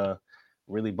been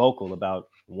really vocal about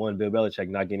Bill Belichick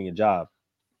not getting a job.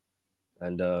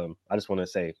 And I just want to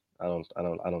say, I don't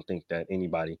think that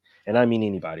anybody, and I mean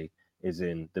anybody, is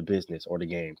in the business or the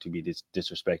game to be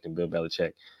disrespecting Bill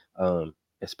Belichick.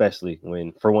 Especially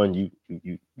when, for one, you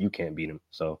can't beat him.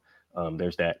 So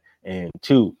there's that. And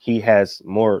two, he has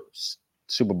more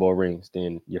Super Bowl rings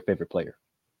than your favorite player.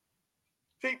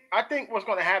 See, I think what's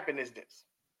going to happen is this.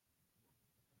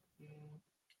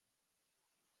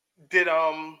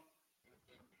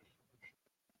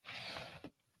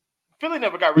 Philly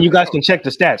never got rid of. You guys can check the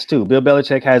stats too. Bill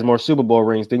Belichick has more Super Bowl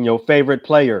rings than your favorite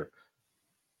player.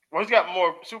 Well, he's got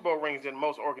more Super Bowl rings than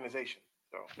most organizations.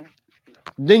 So.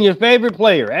 Than your favorite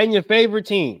player and your favorite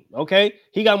team. Okay,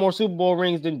 he got more Super Bowl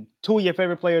rings than two of your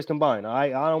favorite players combined.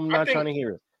 I'm not trying to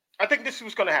hear it. I think this is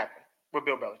what's going to happen with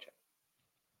Bill Belichick.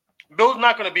 Bill's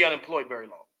not going to be unemployed very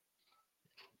long.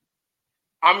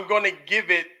 I'm going to give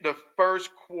it the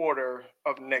first quarter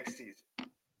of next season.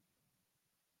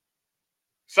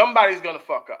 Somebody's going to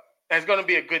fuck up. And it's going to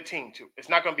be a good team too. It's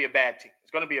not going to be a bad team.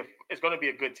 It's going to be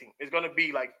a good team. It's going to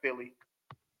be like Philly.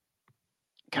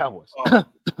 Cowboys.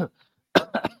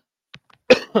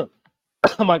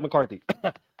 Mike McCarthy.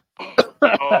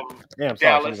 Damn, Dallas.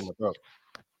 Sorry,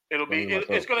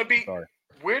 it's going to be. Sorry.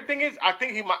 Weird thing is, I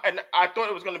think he might, and I thought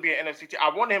it was going to be an NFC team.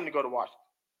 I wanted him to go to Washington.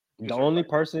 The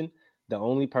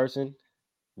only person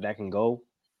that can go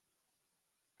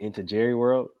into Jerry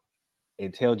World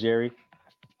and tell Jerry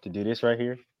to do this right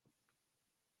here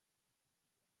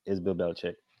is Bill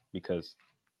Belichick, because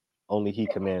only he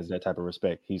commands that type of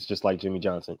respect. He's just like Jimmy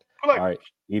Johnson. All right,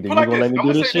 either you're gonna let me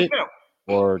do this shit,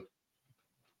 or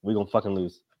we're gonna fucking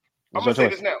lose. I'm gonna say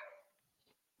this now.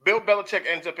 Bill Belichick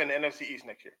ends up in the NFC East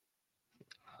next year.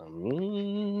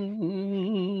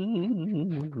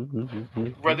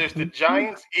 Whether it's the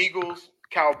Giants, Eagles,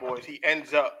 Cowboys, he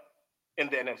ends up in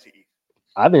the NFC East.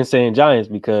 I've been saying Giants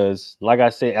because, like I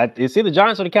said, it's either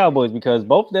Giants or the Cowboys, because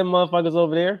both of them motherfuckers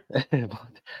over there,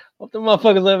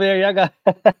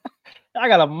 I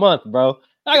got a month, bro.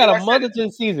 I got a month into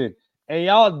the season, and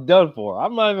y'all done for.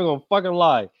 I'm not even gonna fucking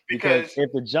lie, because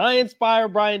if the Giants fire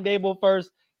Brian Daboll first,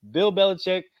 Bill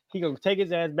Belichick, he gonna take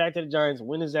his ass back to the Giants,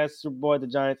 win his ass Super Bowl at the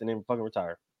Giants, and then fucking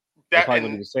retire. That probably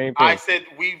gonna do the same thing. I said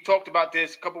we talked about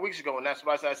this a couple weeks ago, and that's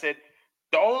what I said. I said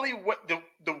the only way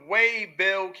the way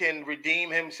Bill can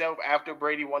redeem himself after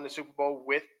Brady won the Super Bowl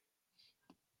with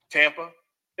Tampa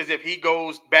is if he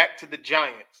goes back to the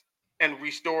Giants and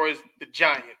restores the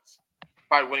Giants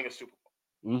by winning a Super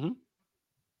Bowl. Mm-hmm.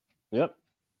 Yep.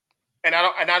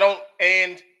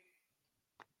 And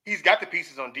he's got the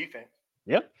pieces on defense.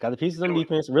 Yep, got the pieces on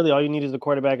defense. Really, all you need is a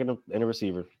quarterback and a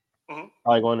receiver. Mm-hmm.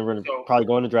 Probably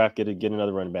go in the draft, get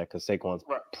another running back because Saquon's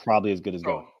probably as good as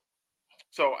gold.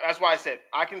 So that's why I said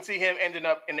I can see him ending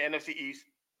up in the NFC East,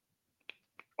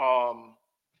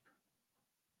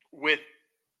 with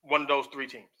one of those three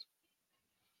teams.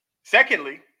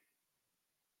 Secondly,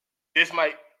 this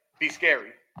might be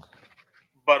scary,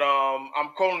 but I'm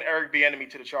calling Eric Bieniemy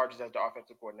to the Chargers as the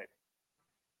offensive coordinator.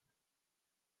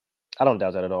 I don't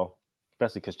doubt that at all,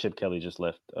 especially because Chip Kelly just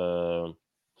left.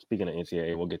 Speaking of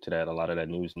NCAA, we'll get to that. A lot of that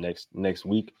news next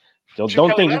week.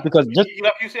 Don't think just because he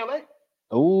left UCLA.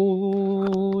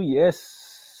 Oh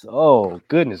yes. Oh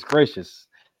goodness gracious,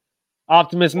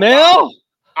 Optimus Mel.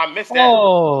 I missed that.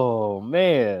 Oh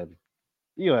man,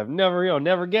 you'll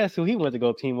never guess who he went to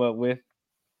go team up with.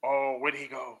 Oh, where'd he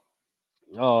go?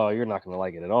 Oh, you're not gonna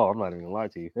like it at all. I'm not even gonna lie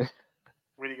to you.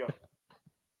 Where'd he go?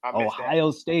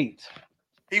 Ohio State.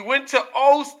 He went to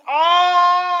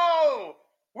Oh,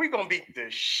 we're gonna beat the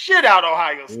shit out of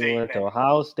Ohio State. He went to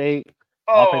Ohio State.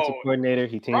 Offensive coordinator.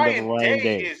 He teamed up with Ryan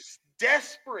Day. Is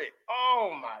desperate.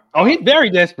 Oh my God. Oh, he's very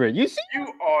desperate. You see?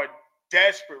 You are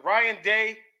desperate. Ryan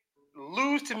Day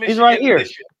lose to Michigan. He's right here.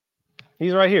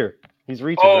 He's right here. He's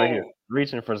reaching right here.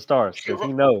 Reaching for the stars because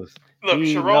he knows. Look,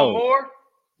 Sharon Moore,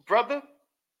 brother,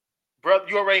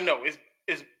 you already know.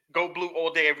 It's go blue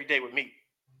all day, every day with me.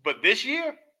 But this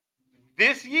year,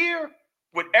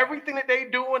 with everything that they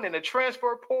doing in the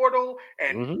transfer portal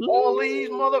and all these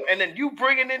and then you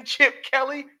bringing in Chip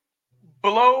Kelly,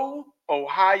 blow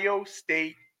Ohio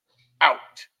State out.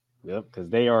 Yep, because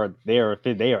they are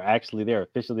officially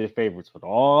the favorites with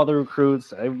all the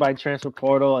recruits. Everybody transfer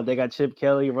portal, and they got Chip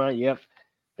Kelly, right? Yep,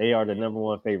 they are the number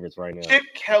one favorites right now. Chip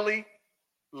Kelly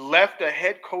left a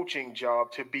head coaching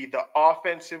job to be the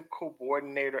offensive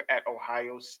coordinator at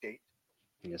Ohio State.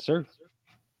 Yes, sir.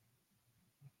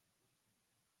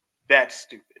 That's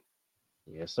stupid.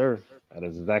 Yes, sir. That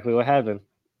is exactly what happened.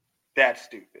 That's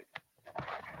stupid.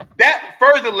 That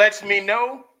further lets me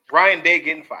know Ryan Day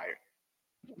getting fired.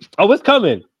 Oh, it's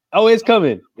coming.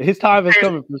 His time is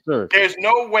coming for sure. There's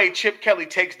no way Chip Kelly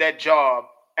takes that job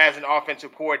as an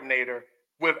offensive coordinator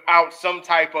without some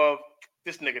type of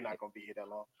this nigga not gonna be here that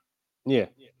long. Yeah,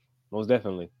 most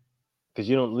definitely. Because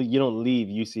you don't leave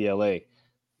UCLA,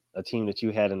 a team that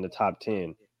you had in the top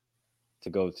 10, to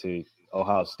go to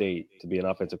Ohio State to be an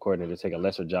offensive coordinator to take a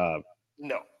lesser job.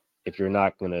 No. If you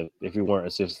weren't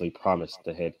essentially promised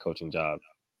the head coaching job.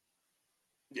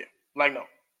 Yeah, like no.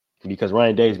 Because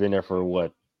Ryan Day's been there for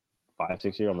what,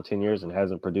 5-6 years, almost 10 years, and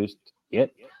hasn't produced yet,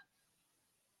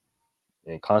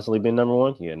 and constantly been number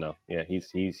one. Yeah, no, yeah,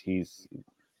 he's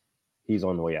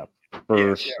on the way out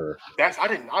for sure. I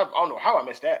don't know how I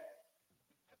missed that.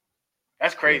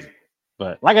 That's crazy. Yeah.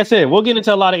 But like I said, we'll get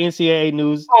into a lot of NCAA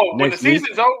news. Oh, when the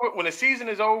season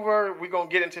is over, we're gonna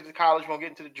get into the college. We're gonna get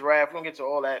into the draft. We're gonna get to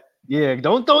all that. Yeah,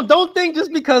 don't think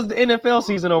just because the NFL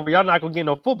season over, y'all not gonna get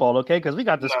no football, okay? Because we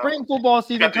got the spring football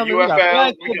season coming. We got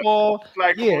flag football.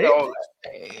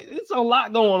 It's a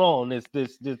lot going on this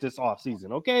off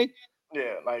season, okay?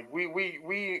 Yeah, like we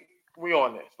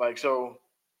on this, like so.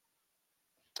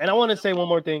 And I want to say one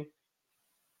more thing.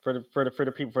 For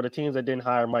the teams that didn't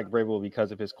hire Mike Vrabel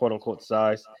because of his quote unquote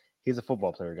size, he's a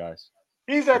football player, guys.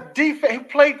 He's a defense. He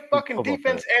played fucking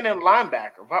defense and a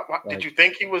linebacker. Did you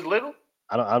think he was little?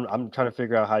 I'm trying to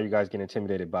figure out how you guys get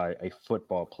intimidated by a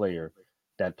football player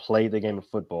that played the game of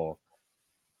football,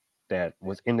 that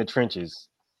was in the trenches,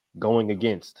 going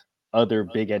against other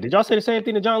big. Did y'all say the same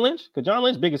thing to John Lynch? Because John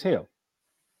Lynch big as hell,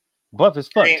 buff as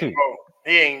fuck too.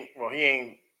 He ain't.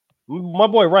 My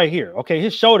boy right here, okay?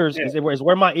 His shoulders is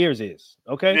where my ears is,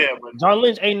 okay? Yeah, but John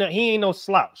Lynch ain't no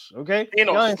slouch, okay? He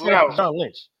ain't no slouch. John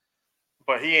Lynch.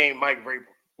 But he ain't Mike Vrabel.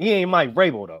 He ain't Mike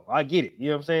Vrabel, though. I get it. You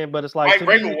know what I'm saying? But it's like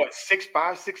Mike Vrabel, what, 6'5",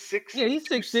 6'6"? Yeah, he's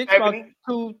 6'6",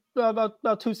 about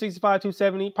 265,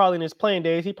 270. Probably in his playing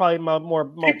days, he probably more a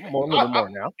little bit more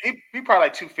now. He probably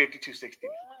like 250, 260.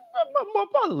 Probably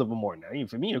a little bit more now. Even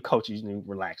for me, coach, you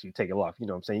relax, you take it off. You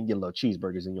know what I'm saying? You get a little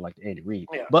cheeseburgers and you like the Andy Reid.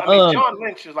 Yeah, but John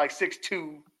Lynch is like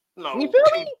 6'2", no, you feel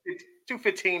me?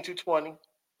 215, 220.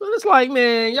 But it's like,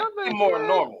 man, y'all better more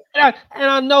normal. And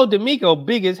I know D'Amico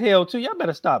big as hell too. Y'all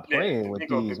better stop playing with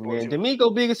these, man.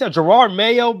 D'Amico big as hell. Gerard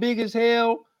Mayo big as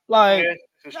hell. Like,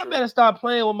 y'all better stop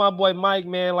playing with my boy Mike,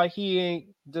 man. Like he ain't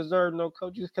deserve no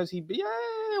coaches because he be.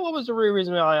 What was the real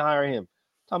reason why I hire him?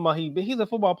 Talking about he's a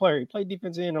football player. He played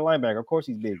defense end and linebacker. Of course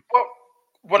he's big. Well,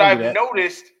 what I've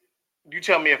noticed, you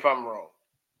tell me if I'm wrong.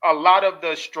 A lot of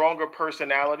the stronger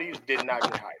personalities did not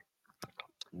get hired.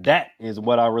 That is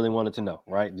what I really wanted to know,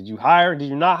 right? Did you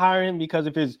not hire him because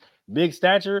of his big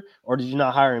stature, or did you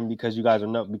not hire him because you guys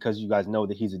know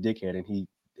that he's a dickhead and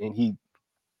he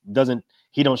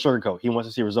don't sugarcoat. He wants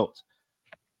to see results.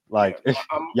 Like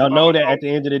y'all know that at the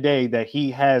end of the day that he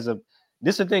has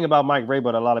this is the thing about Mike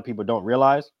Vrabel that a lot of people don't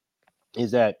realize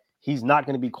is that he's not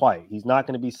going to be quiet. He's not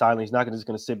going to be silent. He's not just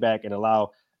going to sit back and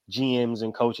allow GMs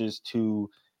and coaches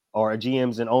or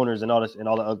GMs and owners and all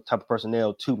the other type of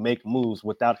personnel to make moves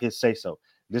without his say so.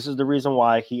 This is the reason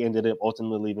why he ended up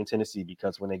ultimately leaving Tennessee,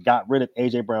 because when they got rid of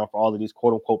AJ Brown for all of these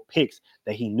quote unquote picks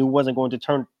that he knew wasn't going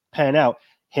to pan out,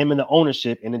 him and the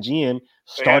ownership and the GM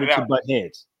started to butt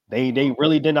heads. They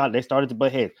really did not. They started to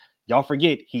butt heads. Y'all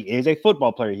forget he is a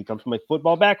football player. He comes from a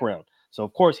football background. So,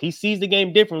 of course, he sees the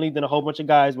game differently than a whole bunch of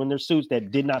guys when they're suits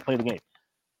that did not play the game.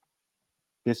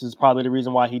 This is probably the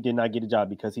reason why he did not get a job,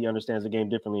 because he understands the game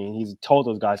differently. And he's told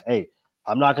those guys, hey,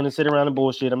 I'm not going to sit around and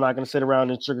bullshit. I'm not going to sit around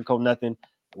and sugarcoat nothing.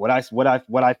 What I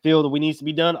feel that we needs to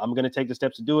be done, I'm going to take the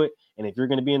steps to do it. And if you're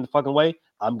going to be in the fucking way,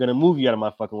 I'm going to move you out of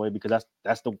my fucking way, because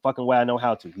that's the fucking way I know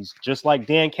how to. He's just like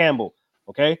Dan Campbell,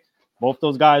 okay? Both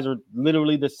those guys are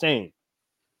literally the same.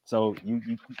 So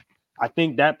I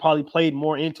think that probably played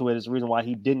more into it as the reason why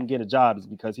he didn't get a job, is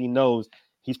because he knows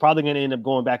he's probably going to end up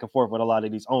going back and forth with a lot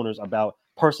of these owners about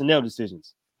personnel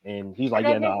decisions. And he's like,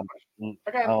 I don't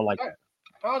like that.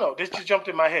 I don't know. This just jumped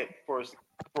in my head for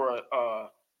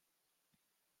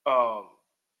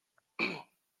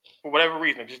whatever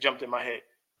reason. It just jumped in my head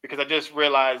because I just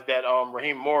realized that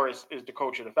Raheem Morris is the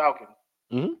coach of the Falcons.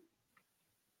 Mm-hmm.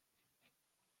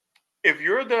 If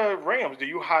you're the Rams, do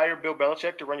you hire Bill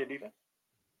Belichick to run your defense?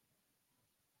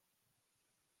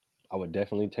 I would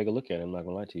definitely take a look at it. I'm not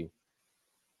going to lie to you.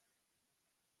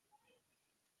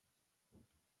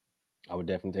 I would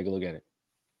definitely take a look at it.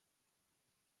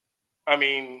 I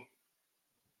mean,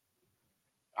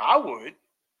 I would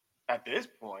at this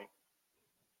point.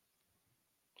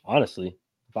 Honestly,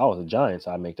 if I was the Giants,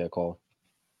 I'd make that call.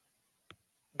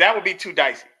 That would be too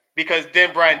dicey, because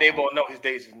then Brian Daboll know his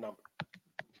days is numbered.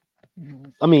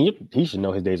 I mean, he should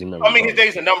know his days are numbered. I mean, his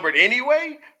days are numbered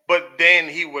anyway, but then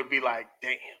he would be like,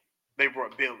 damn, they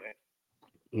brought Bill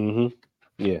in.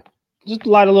 Mm-hmm. Yeah. Just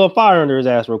light a little fire under his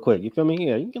ass real quick. You feel me?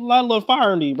 Yeah, you can light a little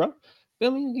fire under you, bro.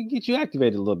 Feel me? You can get you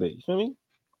activated a little bit. You feel me?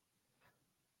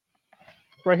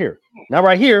 Right here. Now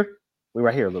right here. We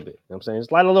right here a little bit. You know what I'm saying?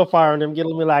 Just light a little fire under him, get a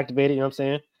little activated, you know what I'm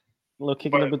saying? A little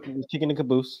kicking the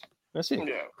caboose. That's it.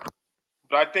 Yeah.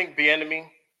 But I think Bieniemy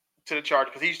to the Chargers,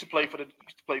 because he used to play for the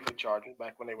Chargers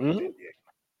back when they were in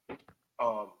the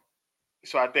NBA.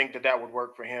 So I think that would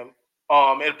work for him.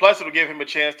 And plus it'll give him a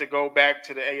chance to go back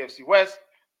to the AFC West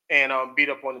and beat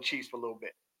up on the Chiefs for a little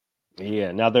bit.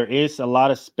 Yeah. Now there is a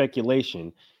lot of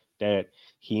speculation that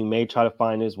he may try to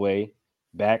find his way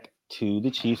back to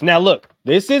the Chiefs. Now look,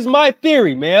 this is my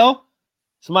theory, Mel.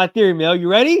 It's my theory, Mel. You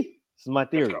ready? This is my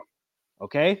theory.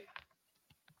 Okay.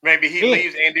 Maybe he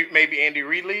leaves. Maybe Andy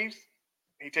Reid leaves.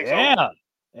 He takes over.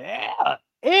 Yeah.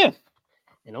 If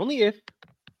and only if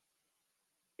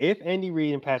Andy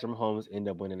Reid and Patrick Mahomes end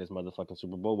up winning this motherfucking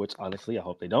Super Bowl, which honestly I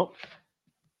hope they don't,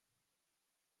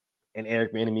 and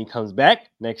Eric Bieniemy comes back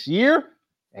next year,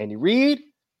 Andy Reid,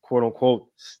 quote unquote,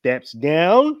 steps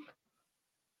down,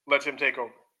 lets him take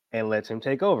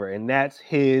over, and that's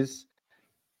his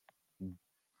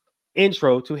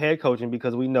intro to head coaching,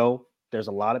 because we know there's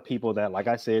a lot of people that, like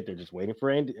I said, they're just waiting for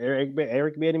Eric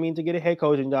Bieniemy to get a head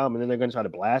coaching job, and then they're going to try to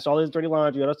blast all his dirty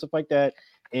laundry, all that stuff like that,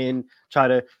 and try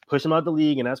to push him out the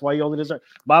league, and that's why you only deserve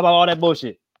blah all that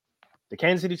bullshit. The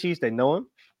Kansas City Chiefs, they know him,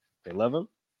 they love him,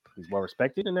 he's well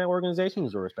respected in that organization,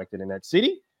 he's well respected in that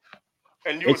city.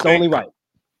 And it's only right.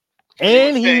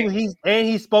 And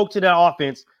he spoke to that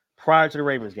offense prior to the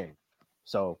Ravens game.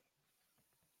 So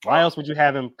why else would you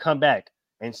have him come back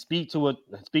and speak to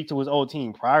his old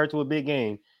team prior to a big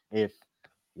game if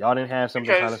y'all didn't have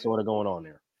something kind of sort of going on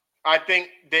there? I think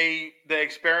the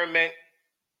experiment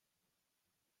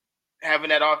having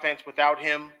that offense without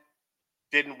him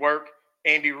didn't work.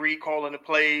 Andy Reid calling the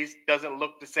plays doesn't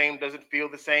look the same, doesn't feel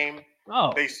the same.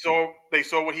 Oh, they saw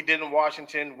what he did in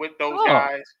Washington with those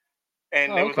guys,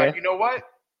 and they was like, you know what?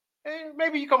 Hey,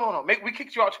 maybe you come on home. Maybe we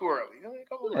kicked you out too early.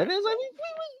 Come on. Yeah,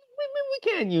 we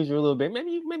can use you a little bit.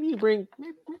 Maybe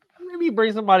you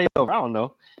bring somebody over. I don't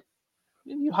know.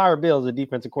 Maybe you hire Bill as a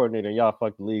defensive coordinator and y'all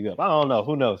fuck the league up. I don't know.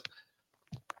 Who knows?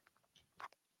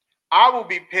 I will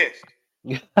be pissed.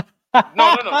 No.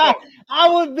 I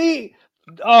would be.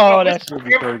 Oh, that should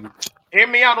be crazy. Hear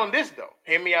me out on this, though.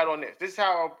 This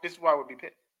is why I would be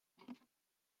pissed.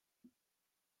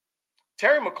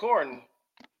 Terry McLaurin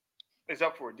is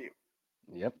up for a deal.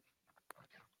 Yep.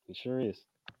 He sure is.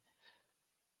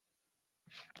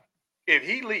 if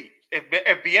he leaves, if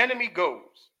Bieniemy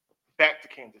goes back to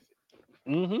Kansas City,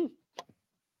 Mm-hmm.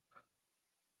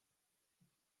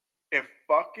 if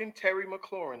fucking Terry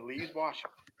McLaurin leaves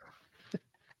Washington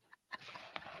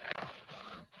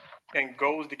and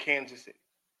goes to Kansas City,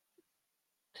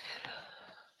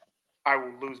 I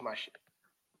will lose my shit.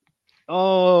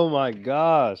 Oh my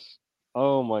gosh.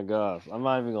 Oh my gosh. I'm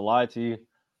not even gonna lie to you.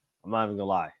 I'm not even gonna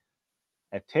lie.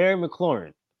 If Terry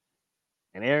McLaurin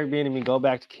and Eric Bieniemy go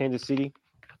back to Kansas City,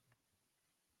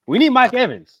 we need Mike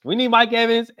Evans. We need Mike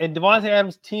Evans and Devontae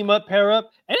Adams team up, pair up,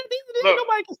 and Look,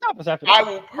 nobody can stop us after that. I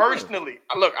will personally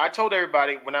look. I told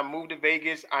everybody when I moved to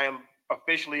Vegas, I am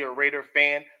officially a Raider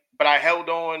fan, but I held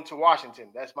on to Washington.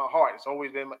 That's my heart. It's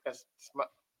always been that's my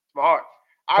heart.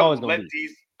 I will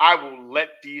let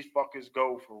these fuckers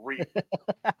go for real.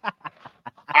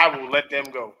 I will let them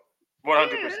go.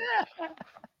 100%.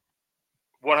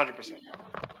 100%.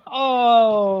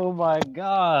 Oh my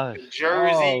gosh. The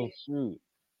jersey. Oh, shoot.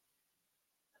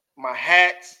 My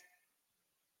hats.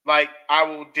 Like, I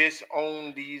will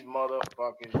disown these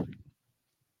motherfuckers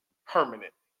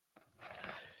permanent.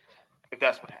 If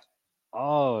that's what happens.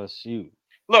 Oh, shoot.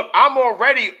 Look, I'm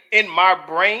already in my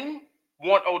brain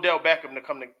want Odell Beckham to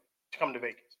come to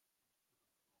Vegas.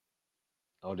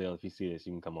 Odell, if you see this,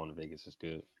 you can come on to Vegas. It's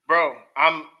good. Bro,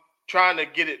 I'm trying to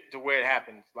get it to where it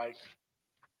happens. Like,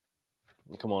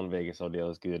 come on to Vegas, Odell.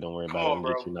 It's good. Don't worry Come about on, it.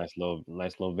 bro. Get you a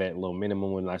nice little vet, little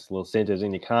minimum with nice little centers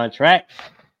in your contract.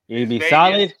 You'll be Vegas.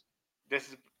 solid. This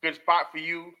is a good spot for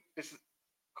you.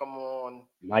 Come on,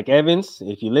 Mike Evans,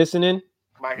 if you're listening,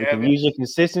 Mike you can Evans. use your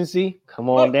consistency. Come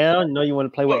on Look. down. You know you want to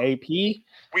play with Look. AP.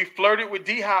 We flirted with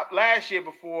D-Hop last year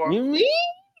before. You mean?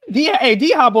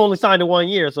 D-Hop only signed to 1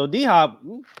 year. So D-Hop,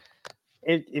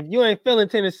 if you ain't feeling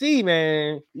Tennessee,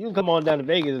 man, you can come on down to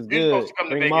Vegas. It's You're good. supposed to come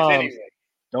to Bring Vegas moms. anyway.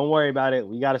 Don't worry about it.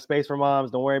 We got a space for moms.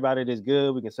 Don't worry about it. It's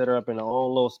good. We can set her up in her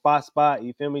own little spot.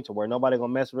 You feel me? To where nobody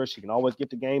gonna mess with her. She can always get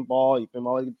the game ball. You feel me?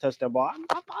 Always get the touchdown ball.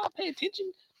 I'll pay attention.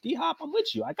 D-Hop, I'm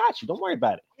with you. I got you. Don't worry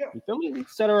about it. Yeah. You feel me? We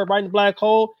set her up right in the black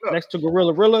hole next to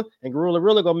Gorilla Rilla. And Gorilla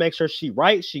Rilla gonna make sure she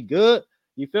right. She good.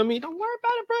 You feel me? Don't worry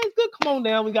about it, bro. It's good. Come on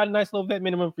down. We got a nice little vet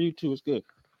minimum for you too. It's good.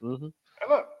 Mm-hmm. And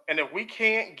look, and if we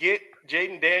can't get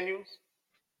Jaden Daniels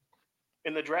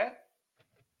in the draft,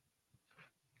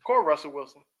 call Russell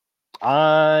Wilson.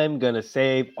 I'm gonna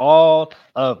save all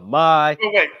of my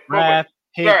draft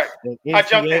picks and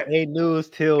NCAA news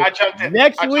till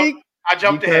next week. I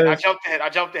jumped ahead.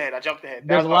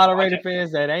 There's a lot of Raider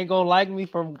fans that ain't gonna like me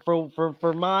for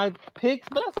my picks,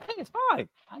 but that's okay. It's fine.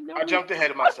 I jumped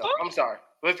ahead of myself. I'm sorry.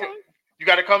 You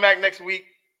got to come back next week.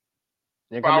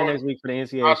 Then come back next week for the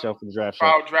NCAA show for the draft show.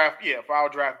 For our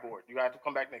draft board. You got to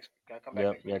come back next week. Come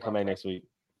back next week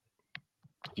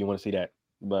if you want to see that.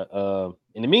 But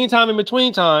in the meantime, in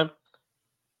between time,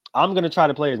 I'm gonna try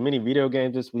to play as many video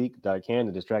games this week that I can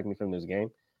to distract me from this game.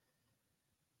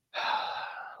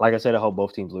 Like I said, I hope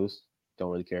both teams lose. Don't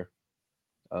really care.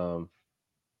 I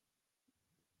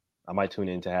might tune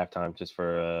into halftime just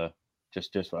for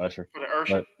just for Usher. For the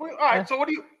Usher. All right. So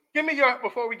give me your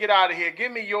before we get out of here.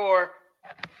 Give me your.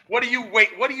 What do you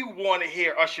want to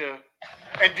hear Usher?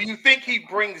 And do you think he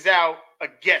brings out a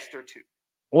guest or two?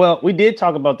 Well, we did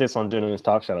talk about this on Gentleman's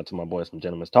Talk. Shout out to my boys from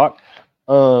Gentleman's Talk.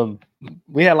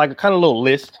 We had like a kind of little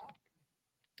list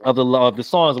of the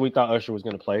songs that we thought Usher was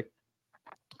going to play.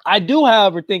 I do,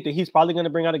 however, think that he's probably going to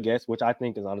bring out a guest, which I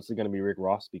think is honestly going to be Rick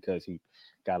Ross because he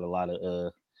got a lot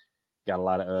of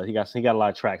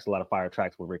tracks, a lot of fire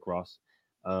tracks with Rick Ross.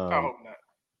 I hope not.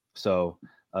 So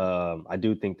I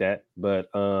do think that, but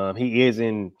he is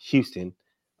in Houston.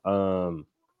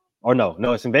 Or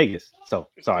no, it's in Vegas. So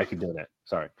sorry, I keep doing that.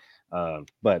 Sorry.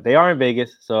 But they are in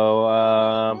Vegas, so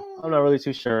I'm not really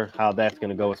too sure how that's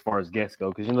gonna go as far as guests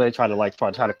go, because they try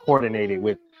to coordinate it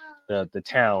with the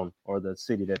town or the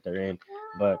city that they're in.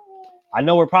 But I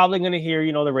know we're probably gonna hear,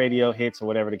 the radio hits or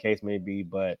whatever the case may be,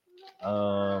 but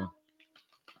I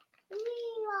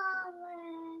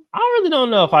really don't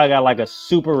know if I got like a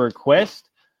super request,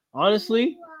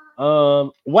 honestly.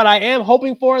 What I am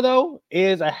hoping for though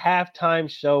is a halftime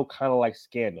show, kind of like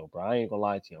Scandal, bro. I ain't gonna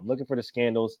lie to you. I'm looking for the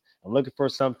scandals. I'm looking for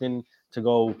something to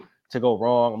go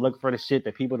wrong. I'm looking for the shit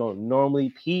that people don't normally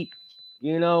peep.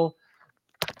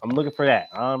 I'm looking for that.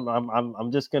 I'm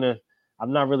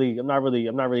not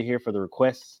really here for the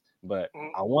requests, but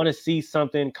I want to see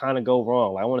something kind of go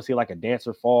wrong. Like, I want to see like a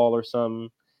dancer fall or something.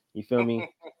 You feel me?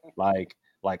 like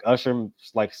Usher,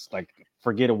 like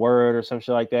forget a word or some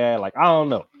shit like that. Like, I don't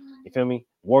know. You feel me?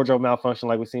 Wardrobe malfunction,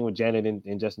 like we seen with Janet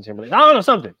and Justin Timberlake. I don't know,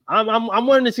 something. I'm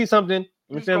wanting to see something.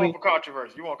 You feel me? For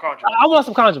controversy. You want controversy? I want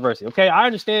some controversy. Okay, I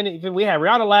understand it. We had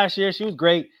Rihanna last year. She was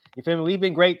great. You feel me? We've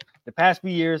been great the past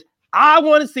few years. I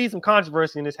want to see some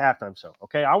controversy in this halftime show.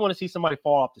 Okay, I want to see somebody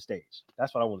fall off the stage.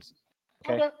 That's what I want to see.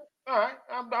 Okay. All right.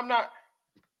 I'm not.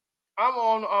 I'm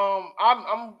on.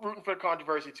 I'm rooting for the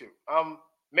controversy too.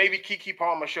 Maybe Keke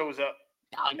Palmer shows up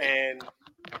and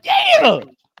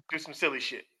do some silly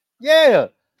shit. Yeah,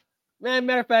 man.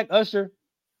 Matter of fact, Usher.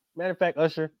 There's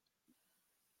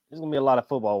gonna be a lot of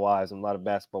football wives and a lot of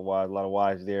basketball wives, a lot of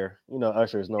wives there. You know,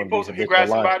 Usher is known to be a habitual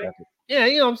line stepper. Yeah,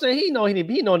 you know what I'm saying. He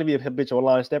known to be a habitual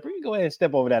line stepper. You go ahead and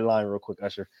step over that line real quick,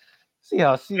 Usher.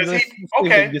 Let's see if we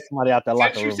can get somebody out that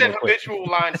locker room. Since you said habitual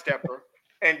line stepper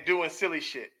and doing silly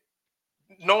shit,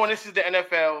 knowing this is the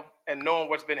NFL and knowing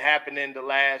what's been happening the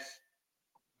last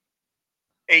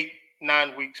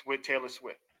 8-9 weeks with Taylor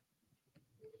Swift,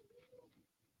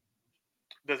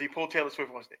 does he pull Taylor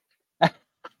Swift on stage?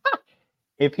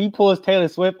 If he pulls Taylor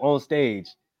Swift on stage,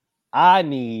 I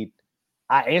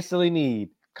instantly need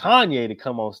Kanye to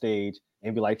come on stage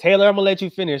and be like, Taylor, I'm gonna let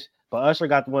you finish, but Usher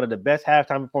got one of the best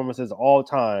halftime performances of all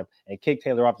time and kick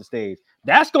Taylor off the stage.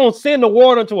 That's gonna send the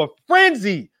world into a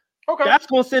frenzy. Okay. That's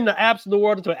gonna send the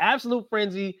world into an absolute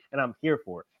frenzy, and I'm here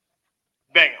for it.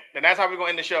 Bam. And that's how we're gonna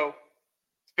end the show.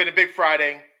 It's been a big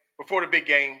Friday before the big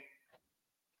game.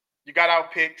 You got our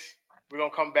picks. We're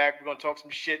going to come back. We're going to talk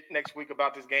some shit next week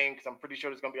about this game because I'm pretty sure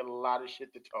there's going to be a lot of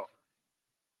shit to talk.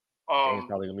 It's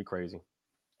probably going to be crazy.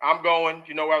 I'm going.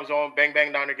 You know where I was on. Bang,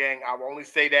 bang, Diner Gang. I will only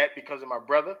say that because of my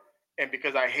brother and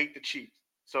because I hate the Chiefs.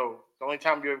 So the only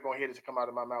time you're ever going to hear this come out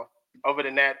of my mouth. Other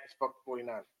than that, it's fuck the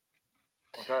 49ers.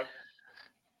 Okay?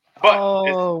 But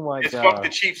it's fuck the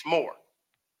Chiefs more.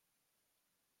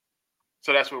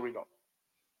 So that's where we go.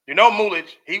 You know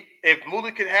Mulich. If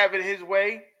Mulich could have it his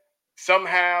way,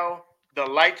 somehow the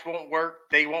lights won't work.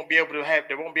 They won't be able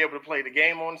to play the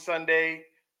game on Sunday.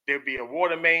 There'll be a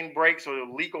water main break, so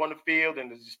it'll leak on the field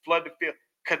and just flood the field.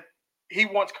 Because he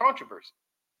wants controversy.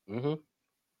 Mm-hmm.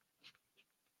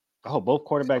 I hope both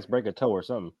quarterbacks break a toe or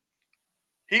something.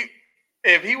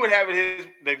 If he would have it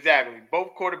exactly,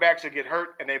 both quarterbacks will get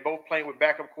hurt and they're both playing with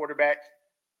backup quarterbacks.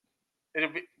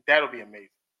 That'll be amazing.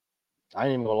 I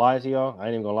ain't even gonna lie to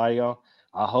y'all.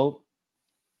 I hope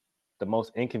the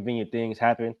most inconvenient things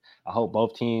happen. I hope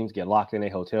both teams get locked in their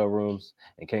hotel rooms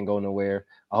and can't go nowhere.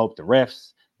 I hope the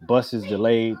refs bus is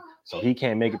delayed so he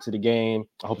can't make it to the game.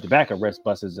 I hope the backup refs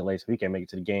bus is delayed so he can't make it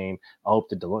to the game. I hope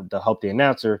the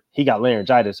announcer, he got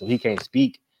laryngitis so he can't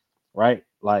speak. Right?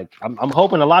 Like I'm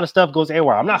hoping a lot of stuff goes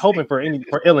haywire. I'm not hoping for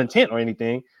ill intent or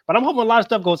anything, but I'm hoping a lot of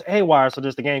stuff goes haywire so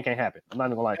just the game can't happen. I'm not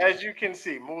even gonna lie to you. As you can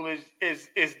see, Mulich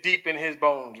is deep in his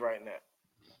bones right now.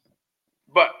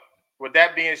 But with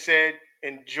that being said,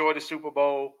 enjoy the Super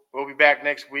Bowl. We'll be back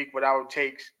next week with our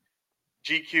takes.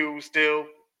 GQ still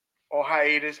on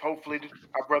hiatus. Hopefully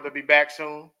our brother be back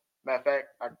soon. Matter of fact,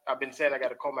 I've been saying I got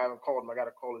to call him. I haven't called him. I got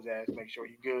to call his ass, make sure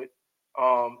he's good.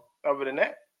 Other than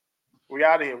that, we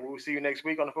out of here. We'll see you next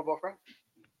week on the Football Friday.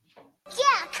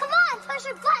 Yeah, come on, push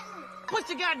your button. Push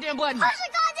the goddamn button. Push the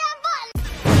goddamn